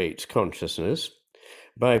individuates consciousness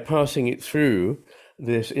by passing it through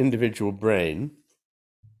this individual brain.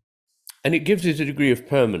 And it gives it a degree of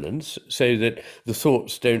permanence so that the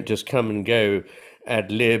thoughts don't just come and go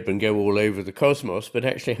ad lib and go all over the cosmos, but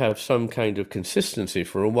actually have some kind of consistency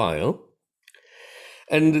for a while.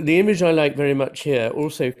 And the image I like very much here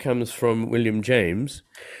also comes from William James,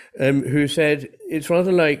 who said, it's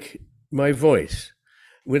rather like my voice.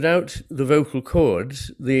 Without the vocal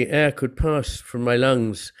cords, the air could pass from my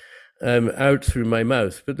lungs out through my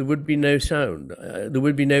mouth, but there would be no sound. There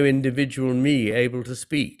would be no individual me able to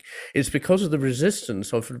speak. It's because of the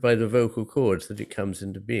resistance offered by the vocal cords that it comes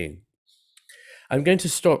into being. I'm going to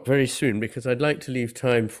stop very soon because I'd like to leave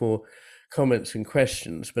time for comments and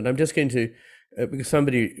questions, but I'm just going to because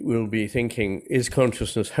somebody will be thinking, is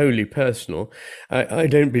consciousness wholly personal? I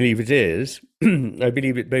don't believe it is. I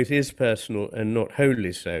believe it both is personal and not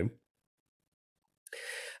wholly so.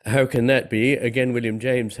 How can that be? Again, William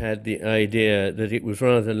James had the idea that it was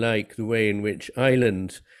rather like the way in which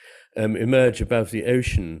islands emerge above the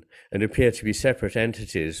ocean and appear to be separate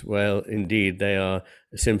entities, while indeed they are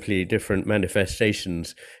simply different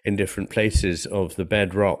manifestations in different places of the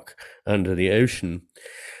bedrock under the ocean.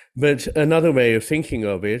 But another way of thinking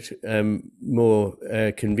of it, more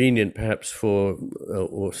convenient perhaps for,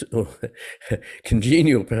 or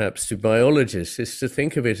congenial perhaps to biologists, is to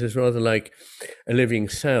think of it as rather like a living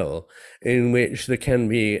cell in which there can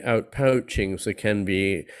be outpouchings, there can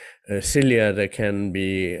be cilia, there can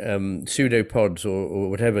be pseudopods or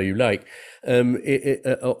whatever you like,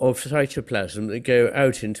 of cytoplasm that go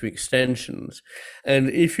out into extensions. And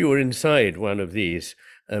if you're inside one of these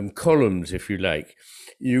columns, if you like,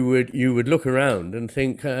 you would look around and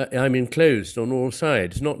think, I'm enclosed on all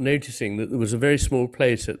sides, not noticing that there was a very small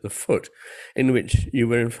place at the foot in which you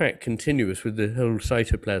were in fact continuous with the whole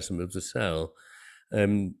cytoplasm of the cell.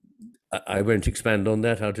 I won't expand on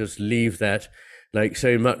that. I'll just leave that. Like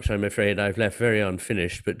so much, I'm afraid, I've left very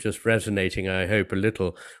unfinished, but just resonating, I hope, a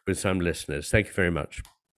little with some listeners. Thank you very much.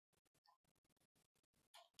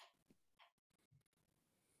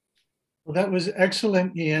 Well, that was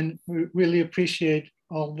excellent, Iain. We really appreciate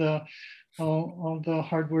all the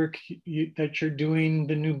hard work that you're doing,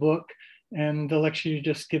 the new book, and the lecture you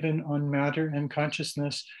just given on matter and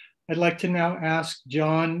consciousness. I'd like to now ask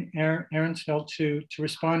John Ehrenfeld to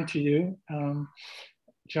respond to you.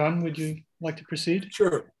 John, would you like to proceed?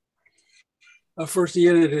 Sure. First,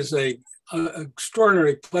 Iain, it is an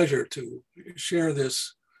extraordinary pleasure to share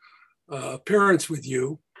this appearance with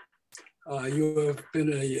you. You have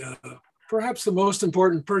been perhaps the most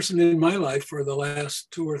important person in my life for the last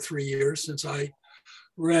 2 or 3 years since I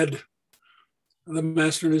read The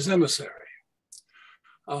Master and His Emissary.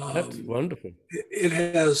 That's wonderful. It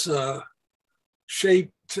has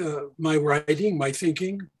shaped my writing, my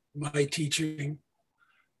thinking, my teaching,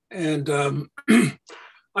 and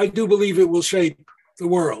I do believe it will shape the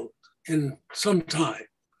world in some time.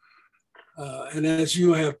 And as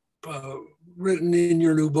you have written in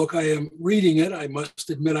your new book, I am reading it. I must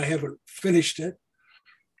admit I haven't finished it.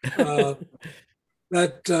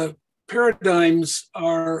 That paradigms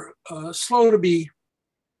are slow to be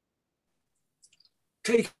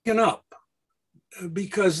taken up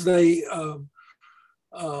because they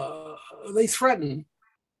threaten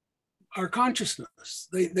our consciousness.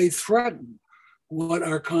 They threaten what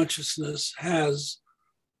our consciousness has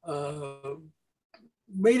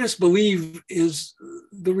made us believe is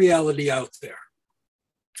the reality out there.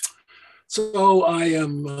 So I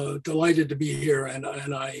am delighted to be here, and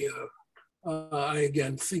I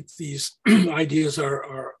again think these ideas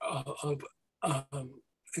are of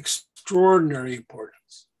extraordinary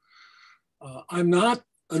importance. I'm not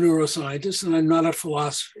a neuroscientist and I'm not a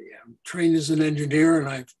philosopher. I'm trained as an engineer, and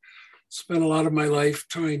I've spent a lot of my life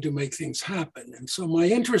trying to make things happen. And so my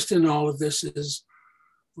interest in all of this is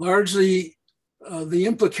largely the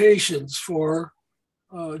implications for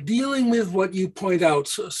dealing with what you point out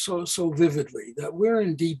so vividly, that we're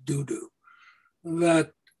in deep doo-doo,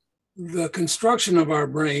 that the construction of our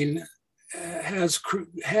brain has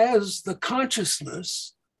the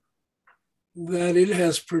consciousness that it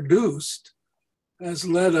has produced has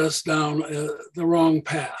led us down the wrong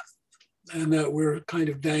path, and that we're kind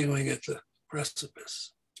of dangling at the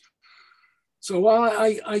precipice. So while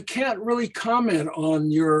I can't really comment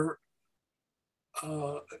on your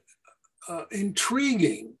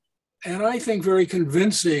intriguing and I think very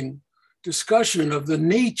convincing discussion of the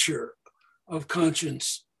nature of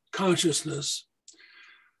consciousness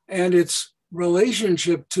and its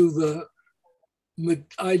relationship to the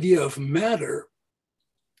idea of matter,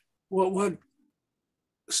 what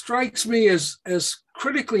strikes me as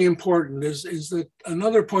critically important is that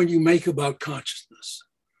another point you make about consciousness.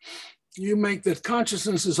 You make that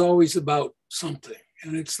consciousness is always about something,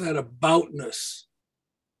 and it's that aboutness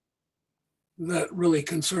that really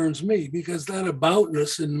concerns me, because that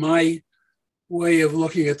aboutness in my way of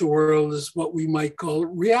looking at the world is what we might call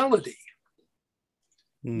reality.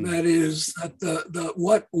 That is that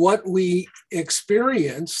what we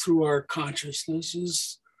experience through our consciousness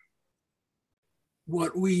is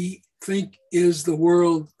what we think is the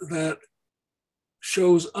world that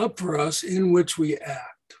shows up for us in which we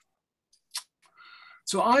act.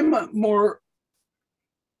 So I'm more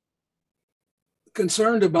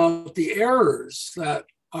concerned about the errors that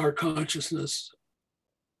our consciousness,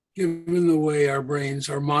 given the way our brains,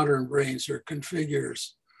 our modern brains are configured,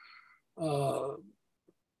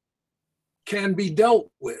 can be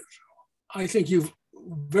dealt with. I think you've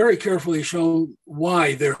very carefully shown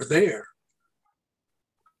why they're there.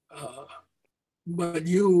 But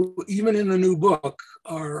you, even in the new book,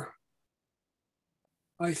 are,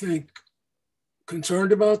 I think,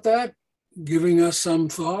 concerned about that, giving us some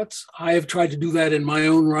thoughts. I have tried to do that in my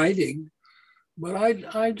own writing, but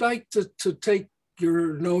I'd like to take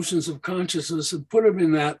your notions of consciousness and put them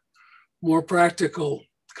in that more practical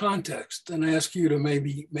context and ask you to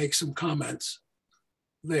maybe make some comments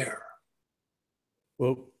there.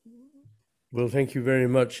 Well, thank you very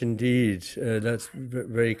much indeed. That's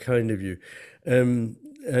very kind of you.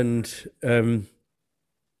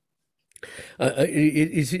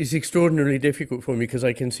 It's extraordinarily difficult for me because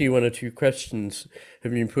I can see one or two questions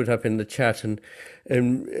have been put up in the chat, and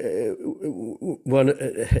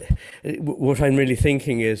what I'm really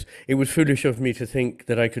thinking is it was foolish of me to think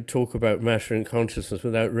that I could talk about matter and consciousness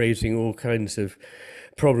without raising all kinds of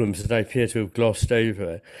problems that I appear to have glossed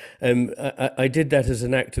over. I did that as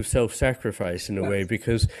an act of self-sacrifice in a way,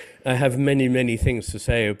 because I have many, many things to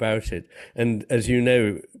say about it. And as you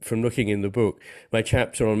know from looking in the book, my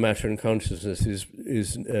chapter on matter and consciousness is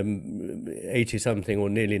 80-something or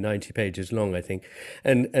nearly 90 pages long, I think.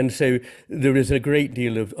 And so there is a great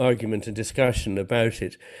deal of argument and discussion about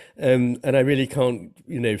it. And I really can't,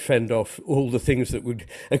 fend off all the things that would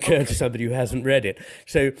occur to somebody who hasn't read it.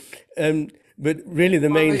 So, but really the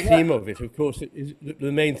main theme of it, of course,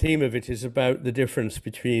 the main theme of it is about the difference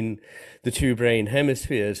between the two brain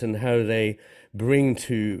hemispheres and how they bring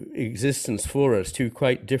to existence for us two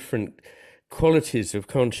quite different qualities of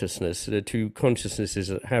consciousness, two consciousnesses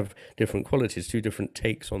that have different qualities, two different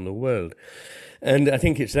takes on the world. And I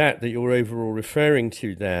think it's that you're overall referring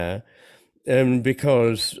to there,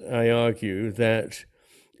 because I argue that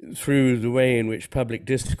through the way in which public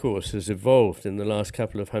discourse has evolved in the last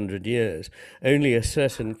couple of 100 years, only a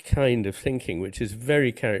certain kind of thinking, which is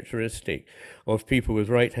very characteristic of people with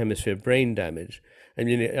right hemisphere brain damage. I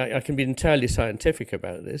mean, I can be entirely scientific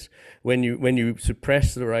about this. When you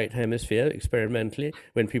suppress the right hemisphere experimentally,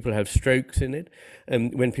 when people have strokes in it,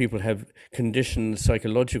 when people have conditions,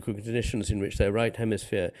 psychological conditions in which their right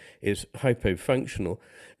hemisphere is hypofunctional,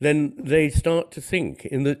 then they start to think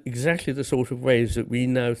in exactly the sort of ways that we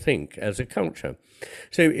now think as a culture.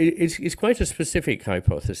 So it's quite a specific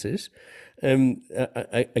hypothesis.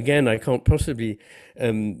 Again, I can't possibly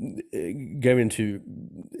go into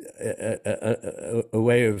a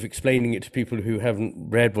way of explaining it to people who haven't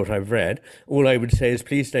read what I've read. All I would say is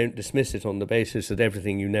please don't dismiss it on the basis that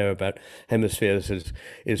everything you know about hemispheres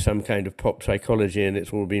is some kind of pop psychology and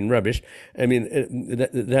it's all been rubbish. I mean,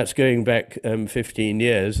 that's going back 15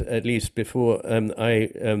 years, at least, before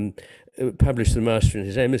I published The Master and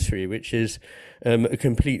His Emissary, which is a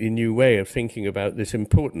completely new way of thinking about this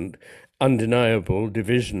important, undeniable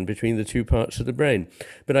division between the two parts of the brain.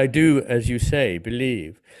 But I do, as you say,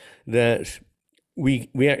 believe that we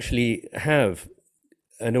actually have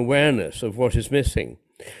an awareness of what is missing,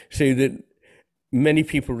 so that many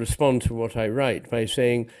people respond to what I write by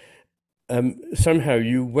saying, somehow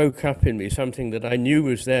you woke up in me something that I knew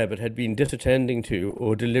was there but had been disattending to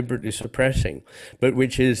or deliberately suppressing, but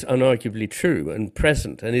which is unarguably true and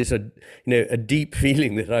present and is a deep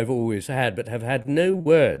feeling that I've always had but have had no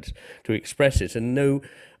words to express it and no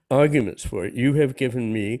arguments for it. You have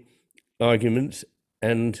given me arguments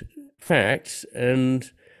and facts and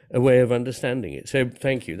a way of understanding it. So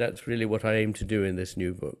thank you. That's really what I aim to do in this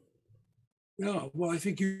new book. Yeah, well, I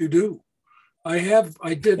think you do. I have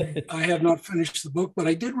not finished the book, but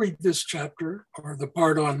I did read this chapter, or the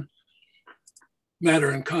part on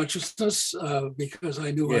matter and consciousness, because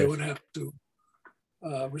I knew I would have to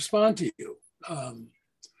respond to you.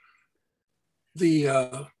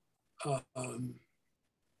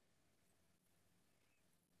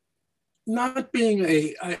 Not being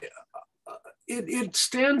it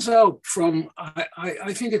stands out from,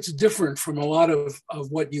 I think it's different from a lot of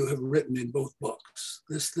what you have written in both books,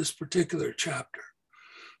 this particular chapter,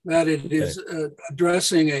 that it is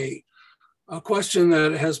addressing a question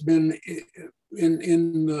that has been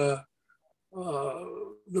in the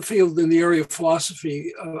field, in the area of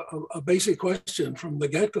philosophy, a basic question from the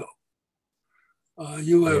get-go.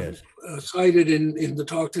 You have cited in the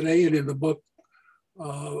talk today and in the book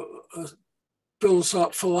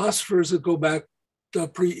philosophers that go back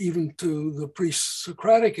even to the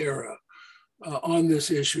pre-Socratic era on this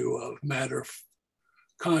issue of matter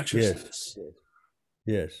consciousness.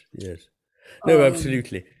 Yes. No,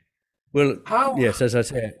 absolutely. Well, yes, as I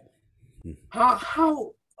said.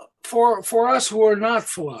 How for us who are not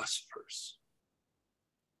philosophers,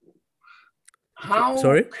 how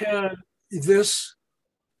can this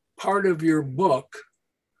part of your book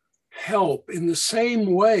help in the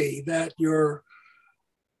same way that your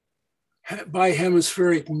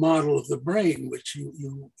bihemispheric model of the brain, which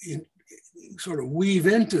you sort of weave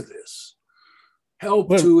into this,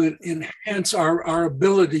 help to enhance our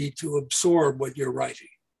ability to absorb what you're writing?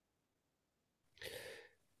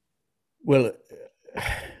 Well,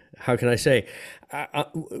 how can I say?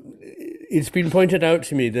 It's been pointed out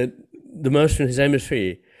to me that the master in his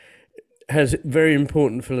hemisphere has very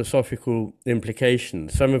important philosophical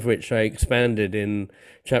implications, some of which I expanded in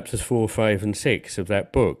chapters 4, 5, and 6 of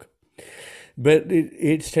that book. But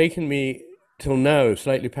it's taken me till now,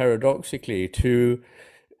 slightly paradoxically, to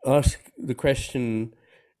ask the question,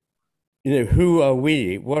 who are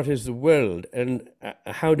we? What is the world? And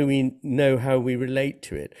how do we know how we relate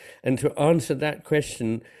to it? And to answer that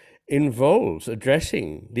question involves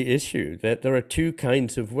addressing the issue that there are two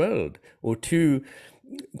kinds of world, or two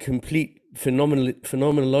complete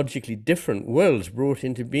phenomenologically different worlds brought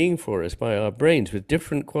into being for us by our brains with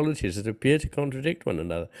different qualities that appear to contradict one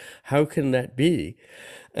another. How can that be?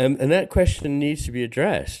 And that question needs to be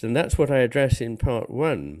addressed. And that's what I address in part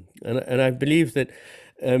 1. And I believe that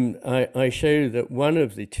I show that one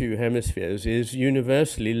of the two hemispheres is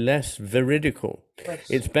universally less veridical. Yes.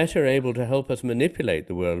 It's better able to help us manipulate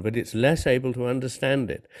the world, but it's less able to understand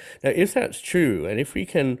it. Now, if that's true, and if we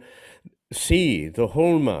can see the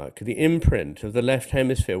hallmark, the imprint of the left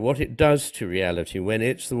hemisphere, what it does to reality when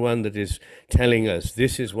it's the one that is telling us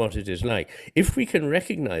this is what it is like, if we can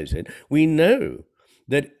recognize it, we know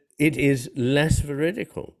that it is less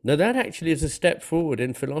veridical. Now, that actually is a step forward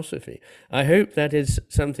in philosophy. I hope that is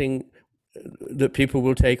something that people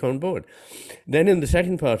will take on board. Then in the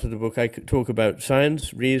second part of the book, I talk about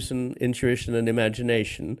science, reason, intuition, and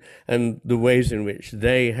imagination, and the ways in which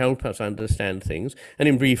they help us understand things. And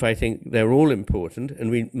in brief, I think they're all important, and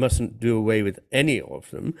we mustn't do away with any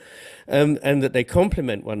of them, and that they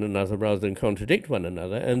complement one another rather than contradict one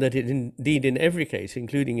another, and that it indeed in every case,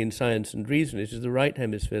 including in science and reason, it is the right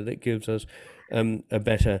hemisphere that gives us a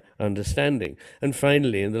better understanding. And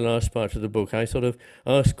finally, in the last part of the book, I sort of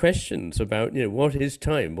ask questions about, what is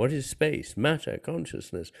time? What is space, matter,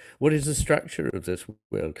 consciousness? What is the structure of this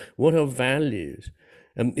world? What are values?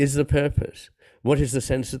 Is the purpose? What is the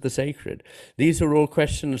sense of the sacred? These are all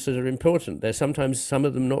questions that are important. There's sometimes some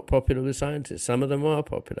of them not popular with scientists, some of them are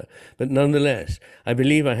popular. But nonetheless, I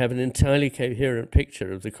believe I have an entirely coherent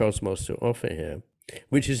picture of the cosmos to offer here,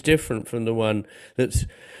 which is different from the one that's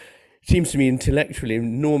seems to me intellectually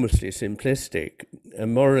enormously simplistic,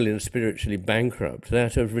 and morally and spiritually bankrupt,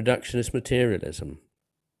 that of reductionist materialism.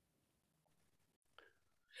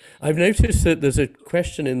 I've noticed that there's a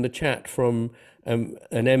question in the chat from an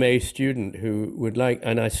MA student who would like,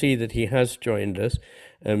 and I see that he has joined us.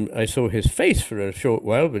 I saw his face for a short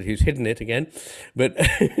while, but he's hidden it again. But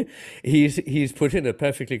he's put in a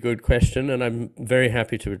perfectly good question, and I'm very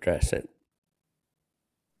happy to address it.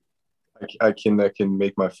 I can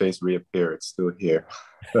make my face reappear. It's still here.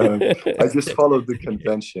 I just followed the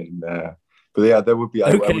convention. But yeah, that would be.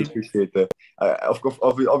 Okay. I would appreciate that.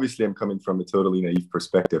 Obviously, I'm coming from a totally naive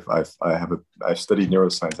perspective. I've studied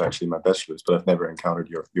neuroscience actually in my bachelor's, but I've never encountered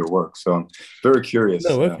your work. So I'm very curious.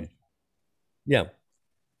 Oh, okay. Yeah.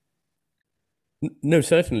 No,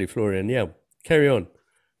 certainly, Florian. Yeah, carry on.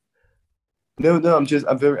 No,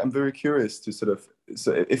 I'm very curious to sort of.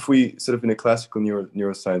 So if we sort of in a classical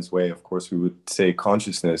neuroscience way, of course, we would say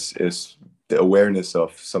consciousness is the awareness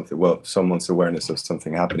of something. Well, someone's awareness of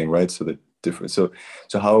something happening, right? So the different. So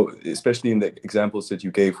how, especially in the examples that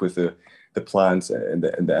you gave with the plants and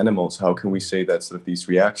the animals, how can we say that sort of these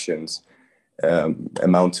reactions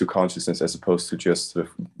amount to consciousness as opposed to just sort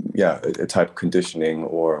of a type of conditioning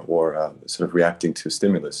or sort of reacting to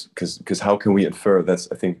stimulus? Because how can we infer? That's,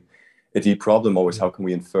 I think, a deep problem always. How can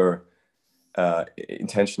we infer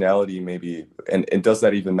intentionality maybe, and does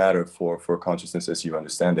that even matter for consciousness as you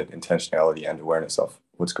understand it, intentionality and awareness of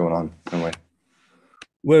what's going on in a way?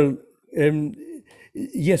 Well,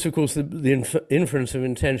 yes, of course, the inference of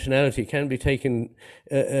intentionality can be taken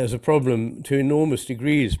as a problem to enormous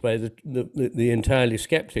degrees by the entirely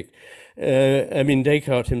skeptic. I mean,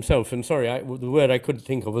 Descartes himself, and sorry, the word I couldn't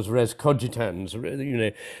think of was res cogitans,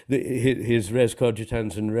 his res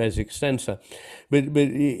cogitans and res extensa. But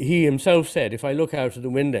he himself said, if I look out of the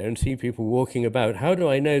window and see people walking about, how do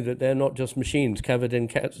I know that they're not just machines covered in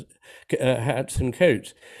hats and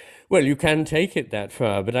coats? Well, you can take it that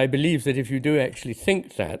far, but I believe that if you do actually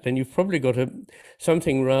think that, then you've probably got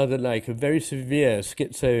something rather like a very severe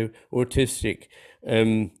schizo-autistic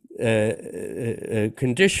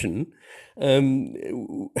condition,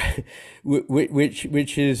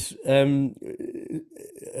 which is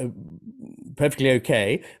perfectly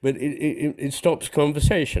okay, but it stops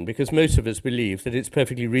conversation, because most of us believe that it's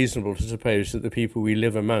perfectly reasonable to suppose that the people we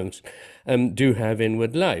live amongst do have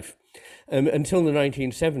inward life. Until the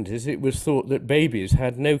 1970s, it was thought that babies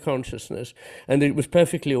had no consciousness and it was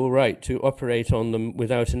perfectly all right to operate on them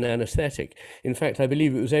without an anesthetic. In fact, I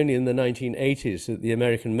believe it was only in the 1980s that the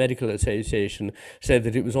American Medical Association said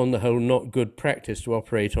that it was on the whole not good practice to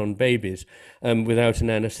operate on babies without an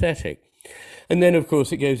anesthetic. And then, of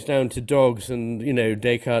course, it goes down to dogs and, you know,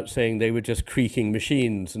 Descartes saying they were just creaking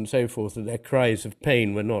machines and so forth, that their cries of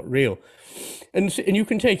pain were not real. And you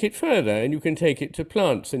can take it further, and you can take it to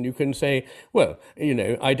plants, and you can say, well, you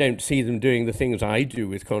know, I don't see them doing the things I do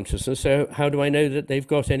with consciousness, so how do I know that they've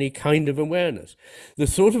got any kind of awareness? The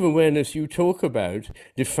sort of awareness you talk about,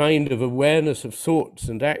 defined of awareness of thoughts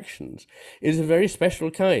and actions, is a very special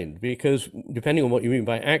kind, because depending on what you mean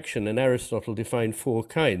by action, and Aristotle defined 4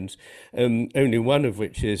 kinds, only one of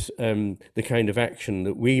which is the kind of action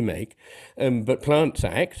that we make. But plants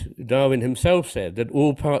act. Darwin himself said that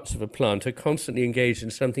all parts of a plant are constantly engaged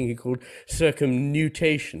in something he called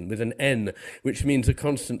circumnutation, with an N, which means a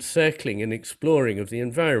constant circling and exploring of the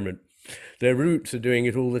environment. Their roots are doing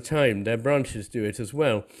it all the time. Their branches do it as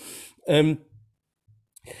well.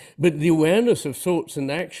 But the awareness of thoughts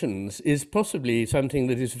and actions is possibly something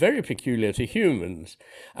that is very peculiar to humans.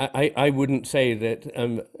 I wouldn't say that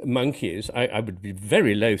monkeys, I would be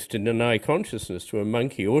very loath to deny consciousness to a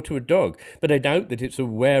monkey or to a dog, but I doubt that it's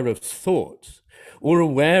aware of thoughts or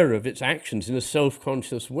aware of its actions in a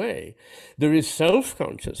self-conscious way. There is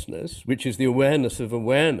self-consciousness, which is the awareness of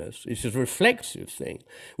awareness, which is a reflexive thing,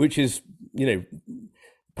 which is, you know,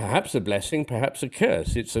 perhaps a blessing, perhaps a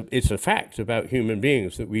curse. It's a fact about human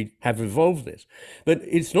beings that we have evolved this. But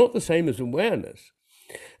it's not the same as awareness.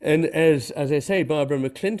 And as I say, Barbara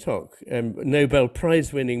McClintock, Nobel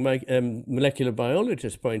Prize-winning molecular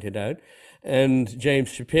biologist, pointed out, and James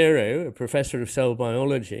Shapiro, a professor of cell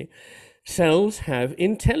biology, cells have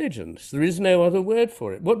intelligence. There is no other word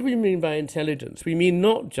for it. What do we mean by intelligence? We mean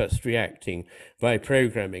not just reacting by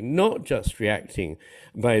programming, not just reacting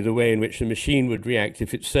by the way in which a machine would react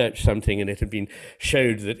if it searched something and it had been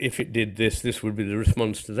showed that if it did this, this would be the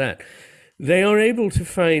response to that. They are able to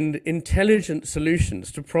find intelligent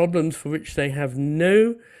solutions to problems for which they have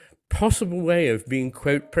no possible way of being,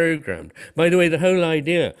 quote, programmed. By the way, the whole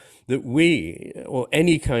idea that we, or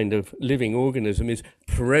any kind of living organism, is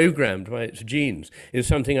programmed by its genes is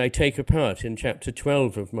something I take apart in chapter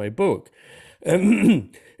 12 of my book.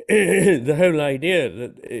 The whole idea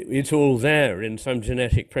that it's all there in some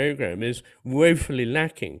genetic program is woefully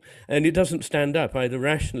lacking, and it doesn't stand up either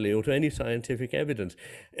rationally or to any scientific evidence.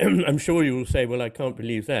 I'm sure you will say, well, I can't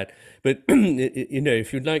believe that. But, you know,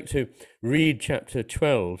 if you'd like to read chapter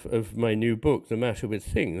 12 of my new book, The Matter with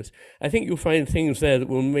Things, I think you'll find things there that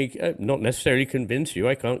will make, not necessarily convince you,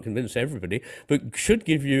 I can't convince everybody, but should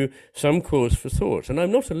give you some cause for thought. And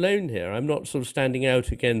I'm not alone here. I'm not sort of standing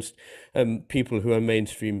out against people who are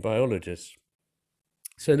mainstream biologists.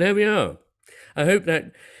 So there we are. I hope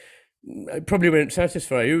that probably won't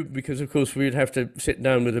satisfy you, because of course we'd have to sit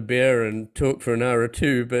down with a beer and talk for an hour or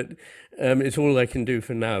two, but it's all I can do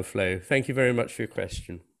for now, Flo. Thank you very much for your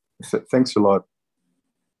question. Thanks a lot.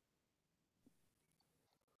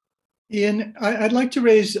 Iain, I'd like to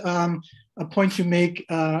raise a point you make,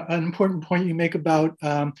 an important point you make about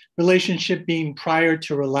relationship being prior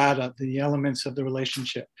to relata, the elements of the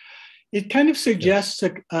relationship. It kind of suggests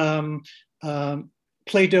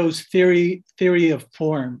Plato's theory of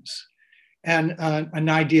forms and an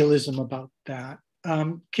idealism about that.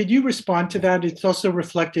 Could you respond to that? It's also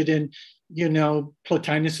reflected in, you know,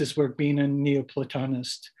 Plotinus's work, being a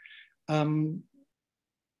Neoplatonist. Could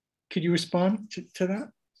you respond to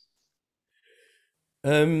that?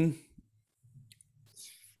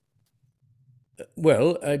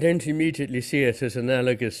 Well, I don't immediately see it as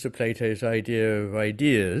analogous to Plato's idea of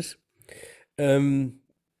ideas,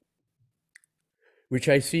 which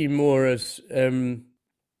I see more as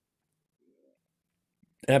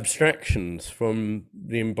abstractions from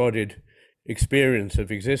the embodied experience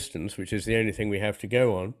of existence, which is the only thing we have to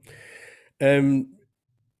go on.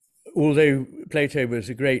 Although Plato was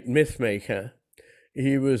a great myth maker,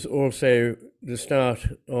 he was also the start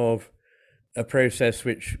of a process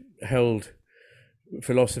which held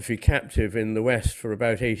philosophy captive in the West for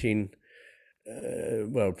about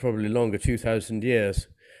probably longer, 2,000 years.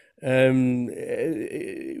 He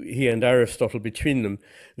and Aristotle between them,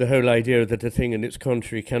 the whole idea that a thing and its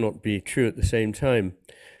contrary cannot be true at the same time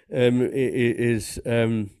is,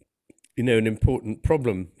 an important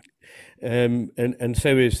problem. And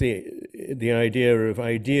so is the idea of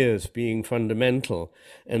ideas being fundamental,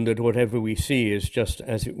 and that whatever we see is just,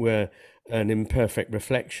 as it were, an imperfect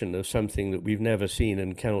reflection of something that we've never seen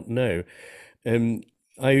and can't know. I'm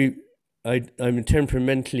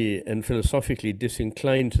temperamentally and philosophically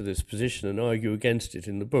disinclined to this position and argue against it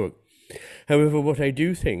in the book. However, what I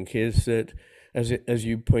do think is that, as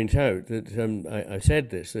you point out, that I said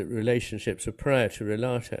this, that relationships are prior to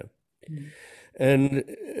relata. And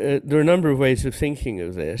there are a number of ways of thinking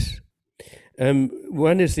of this.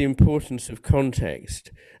 One is the importance of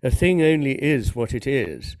context. A thing only is what it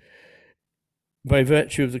is by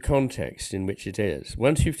virtue of the context in which it is.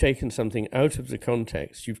 Once you've taken something out of the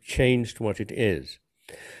context, you've changed what it is.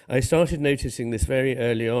 I started noticing this very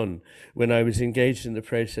early on when I was engaged in the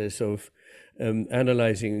process of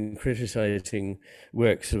analyzing and criticizing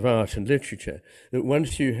works of art and literature, that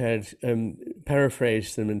once you had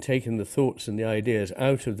paraphrased them and taken the thoughts and the ideas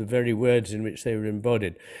out of the very words in which they were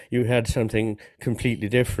embodied, you had something completely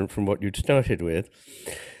different from what you'd started with.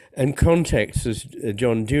 And context, as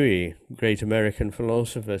John Dewey, great American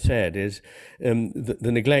philosopher, said, is the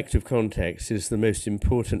neglect of context is the most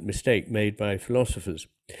important mistake made by philosophers.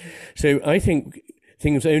 So I think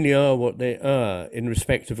things only are what they are in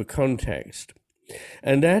respect of a context.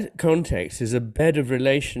 And that context is a bed of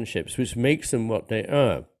relationships which makes them what they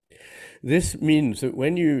are. This means that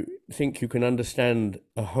when you think you can understand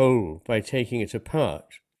a whole by taking it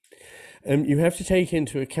apart, you have to take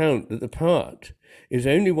into account that the part is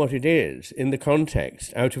only what it is in the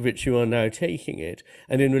context out of which you are now taking it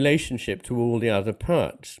and in relationship to all the other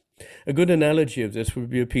parts. A good analogy of this would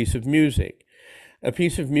be a piece of music. A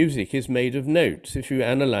piece of music is made of notes. If you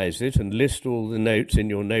analyze it and list all the notes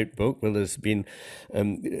in your notebook, well, there's been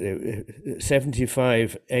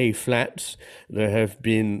 75 A flats, there have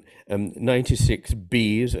been 96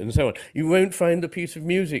 Bs, and so on. You won't find the piece of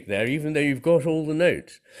music there, even though you've got all the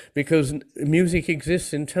notes, because music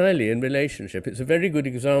exists entirely in relationship. It's a very good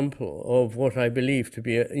example of what I believe to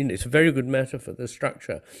be, it's a very good metaphor, the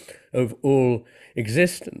structure of all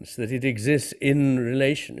existence, that it exists in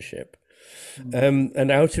relationship.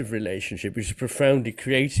 And out of relationship, which is profoundly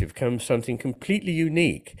creative, comes something completely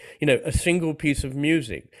unique. You know, a single piece of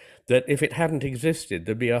music that if it hadn't existed,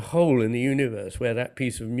 there'd be a hole in the universe where that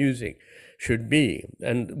piece of music should be.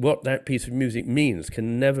 And what that piece of music means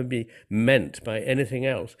can never be meant by anything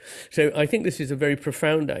else. So I think this is a very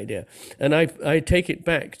profound idea. And I take it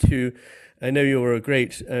back to, I know you're a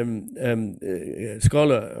great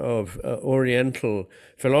scholar of Oriental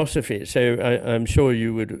philosophy, so I'm sure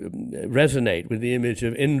you would resonate with the image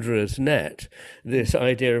of Indra's net, this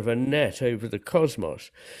idea of a net over the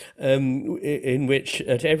cosmos, in which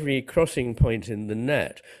at every crossing point in the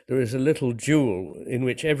net, there is a little jewel in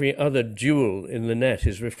which every other jewel in the net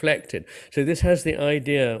is reflected. So this has the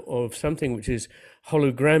idea of something which is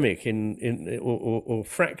hologramic or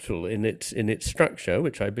fractal in its structure,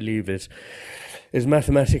 which I believe is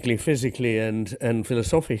mathematically, physically, and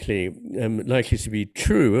philosophically likely to be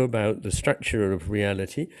true about the structure of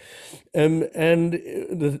reality. And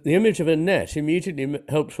the image of a net immediately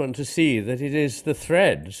helps one to see that it is the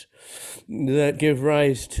threads that give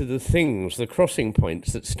rise to the things, the crossing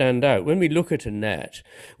points that stand out. When we look at a net,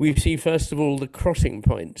 we see first of all the crossing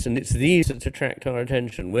points, and it's these that attract our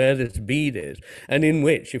attention, where this bead is, and in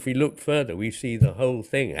which, if we look further, we see the whole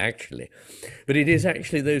thing actually. But it is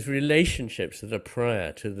actually those relationships that are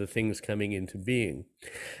prior to the things coming into being.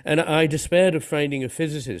 And I despaired of finding a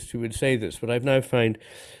physicist who would say this, but I've now found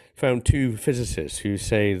two physicists who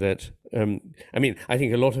say that, I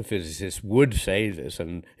think a lot of physicists would say this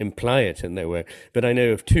and imply it in their work, but I know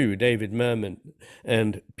of two, David Merman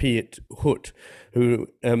and Piet Hut, who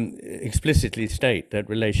explicitly state that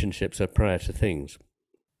relationships are prior to things.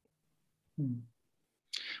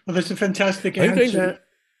 Well, that's a fantastic answer.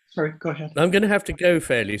 Sorry, go ahead. I'm going to have to go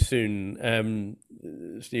fairly soon,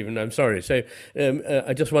 Stephen, I'm sorry. So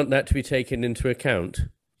I just want that to be taken into account.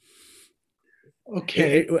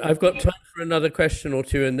 Okay. I've got time for another question or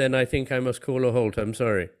two, and then I think I must call a halt. I'm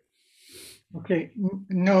sorry. Okay,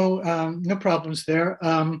 no problems there.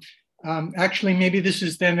 Actually, maybe this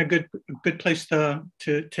is then a good place to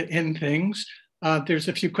end things. There's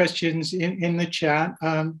a few questions in the chat.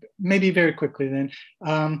 Maybe very quickly then.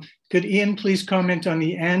 Could Iain please comment on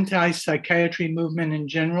the anti-psychiatry movement in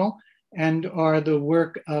general, and are the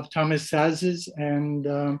work of Thomas Szasz and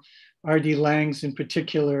R.D. Lange's in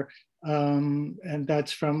particular, and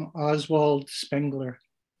that's from Oswald Spengler.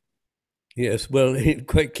 Yes, well, it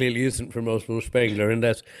quite clearly isn't from Oswald Spengler, and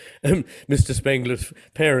that's Mr. Spengler's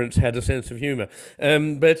parents had a sense of humor.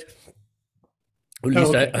 But at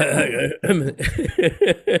least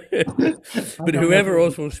but whoever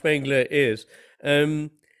Oswald Spengler is,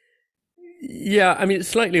 Yeah, I mean, it's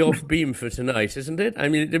slightly off beam for tonight, isn't it? I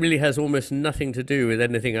mean, it really has almost nothing to do with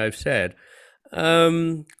anything I've said.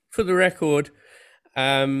 For the record,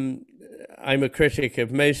 I'm a critic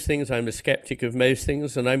of most things, I'm a skeptic of most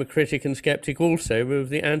things, and I'm a critic and skeptic also of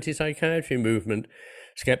the anti-psychiatry movement.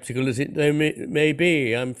 Skeptical as it may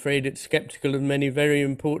be, I'm afraid it's skeptical of many very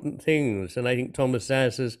important things, and I think Thomas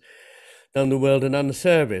Szasz has done the world an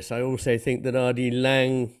unservice. I also think that R.D.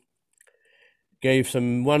 Laing gave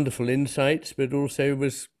some wonderful insights, but also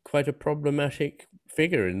was quite a problematic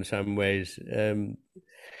figure in some ways.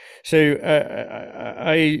 So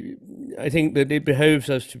I think that it behoves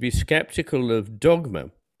us to be skeptical of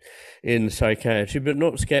dogma in psychiatry, but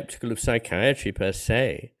not skeptical of psychiatry per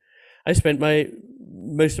se. I spent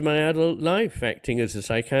most of my adult life acting as a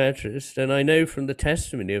psychiatrist, and I know from the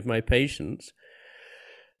testimony of my patients,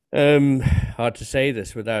 hard to say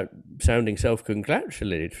this without sounding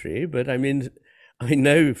self-congratulatory, but I mean, I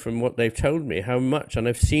know from what they've told me how much, and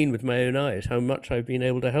I've seen with my own eyes, how much I've been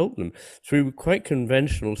able to help them through quite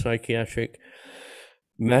conventional psychiatric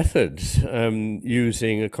methods,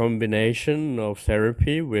 using a combination of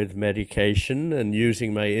therapy with medication and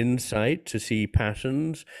using my insight to see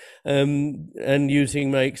patterns, and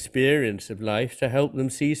using my experience of life to help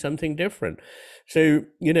them see something different. So,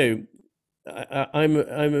 you know, I'm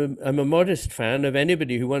a modest fan of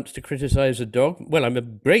anybody who wants to criticize a dogma. Well, I'm a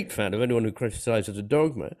great fan of anyone who criticizes a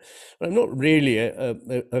dogma. But I'm not really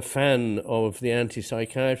a fan of the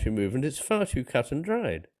anti-psychiatry movement. It's far too cut and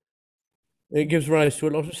dried. It gives rise to a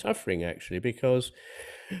lot of suffering, actually, because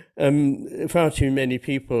far too many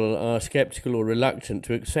people are skeptical or reluctant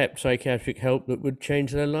to accept psychiatric help that would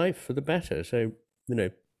change their life for the better. So, you know,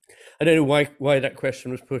 I don't know why that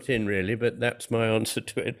question was put in, really, but that's my answer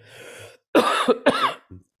to it.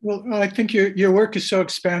 Well, I think your work is so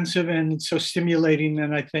expansive and so stimulating,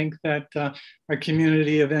 and I think that our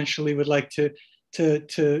community eventually would like to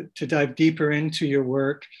dive deeper into your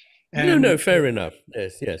work. And no, fair enough.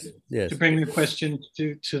 Yes. To bring the questions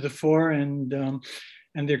to the fore and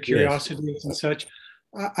their curiosities, yes, and such.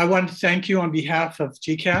 I want to thank you on behalf of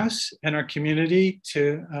GCAS and our community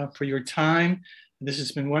for your time. This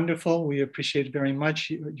has been wonderful. We appreciate it very much,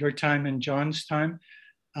 your time and John's time.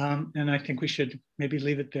 And I think we should maybe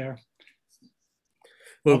leave it there.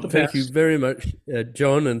 Well, thank you very much,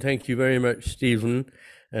 John, and thank you very much, Stephen,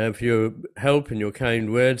 for your help and your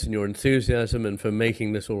kind words and your enthusiasm and for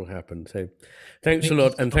making this all happen. So thanks a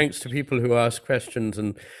lot, and thanks to people who asked questions.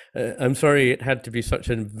 And I'm sorry it had to be such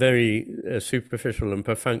a very superficial and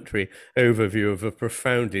perfunctory overview of a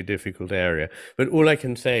profoundly difficult area. But all I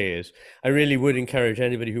can say is I really would encourage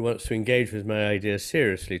anybody who wants to engage with my ideas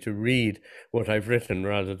seriously to read what I've written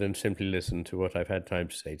rather than simply listen to what I've had time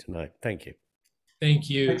to say tonight. Thank you.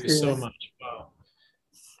 Thank you so much. Wow.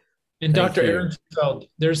 And Dr. Ehrenfeld,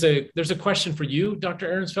 there's a question for you, Dr.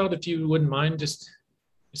 Ehrenfeld, if you wouldn't mind just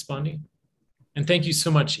responding. And thank you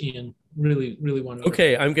so much, Iain. Really, really wonderful.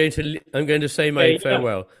 Okay, I'm going to say my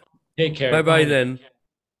farewell. Take care. Bye-bye then.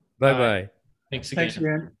 Bye-bye. Thanks again. Thanks,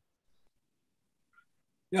 Iain.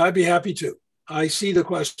 Yeah, I'd be happy to. I see the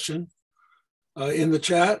question in the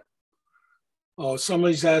chat. Oh,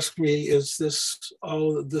 somebody's asked me, is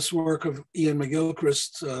this work of Iain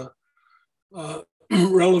McGilchrist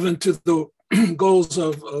relevant to the goals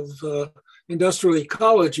of industrial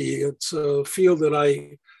ecology? It's a field that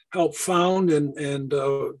I helped found and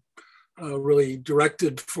really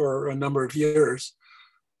directed for a number of years.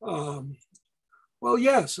 Well,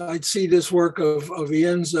 yes, I'd see this work of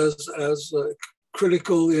Iain's as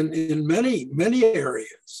critical in many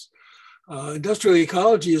areas. Industrial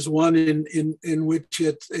ecology is one in which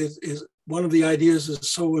it is one of the ideas is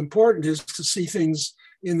so important is to see things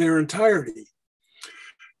in their entirety.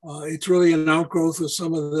 It's really an outgrowth of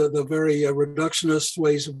some of the very reductionist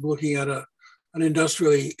ways of looking at an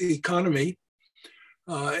industrial economy.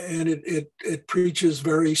 And it preaches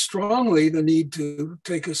very strongly the need to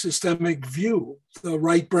take a systemic view, the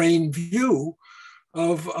right brain view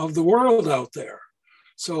of the world out there.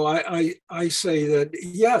 So I say that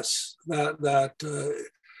yes, that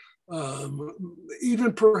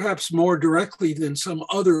even perhaps more directly than some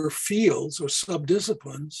other fields or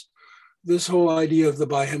subdisciplines, this whole idea of the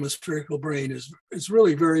bihemispherical brain is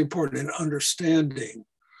really very important in understanding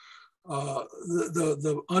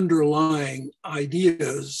the underlying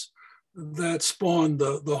ideas that spawn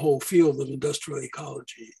the whole field of industrial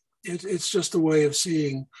ecology. It's just a way of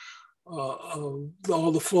seeing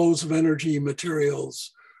all the flows of energy,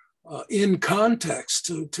 materials in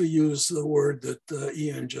context, to use the word that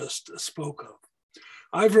Iain just spoke of.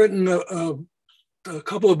 I've written a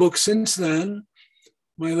couple of books since then.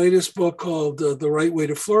 My latest book, called The Right Way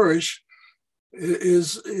to Flourish,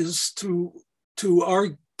 is to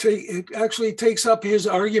it actually takes up his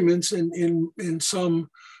arguments in some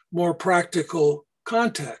more practical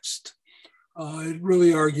context. It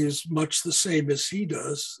really argues much the same as he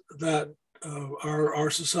does, that our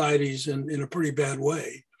society's in a pretty bad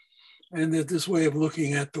way, and that this way of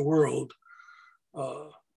looking at the world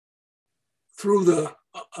through the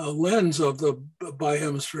lens of the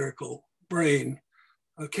bihemispherical brain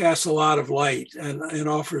casts a lot of light and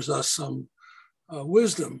offers us some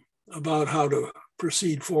wisdom about how to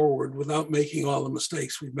proceed forward without making all the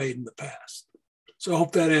mistakes we've made in the past. So I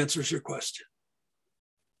hope that answers your question.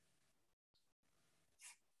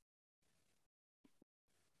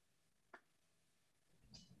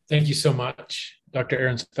 Thank you so much, Dr.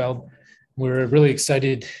 Ehrenfeld. We're really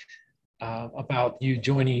excited about you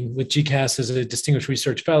joining with GCAS as a Distinguished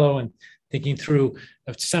Research Fellow and thinking through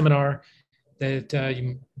a seminar that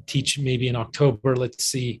you teach maybe in October, let's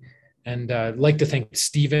see. And I'd like to thank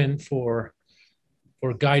Stephen for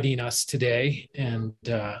guiding us today. And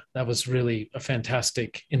that was really a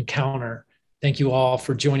fantastic encounter. Thank you all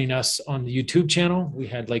for joining us on the YouTube channel. We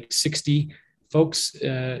had like 60 folks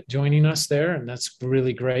joining us there, and that's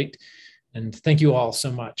really great. And thank you all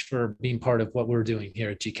so much for being part of what we're doing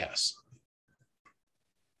here at GCAS.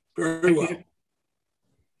 Very well.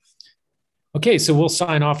 Okay, so we'll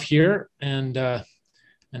sign off here, and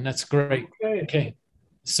that's great. Okay,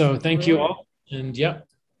 so thank you all, and yeah,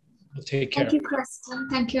 we'll take care. Thank you, Kristen.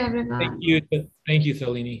 Thank you, everyone. Thank you,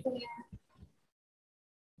 Thelini. Yeah.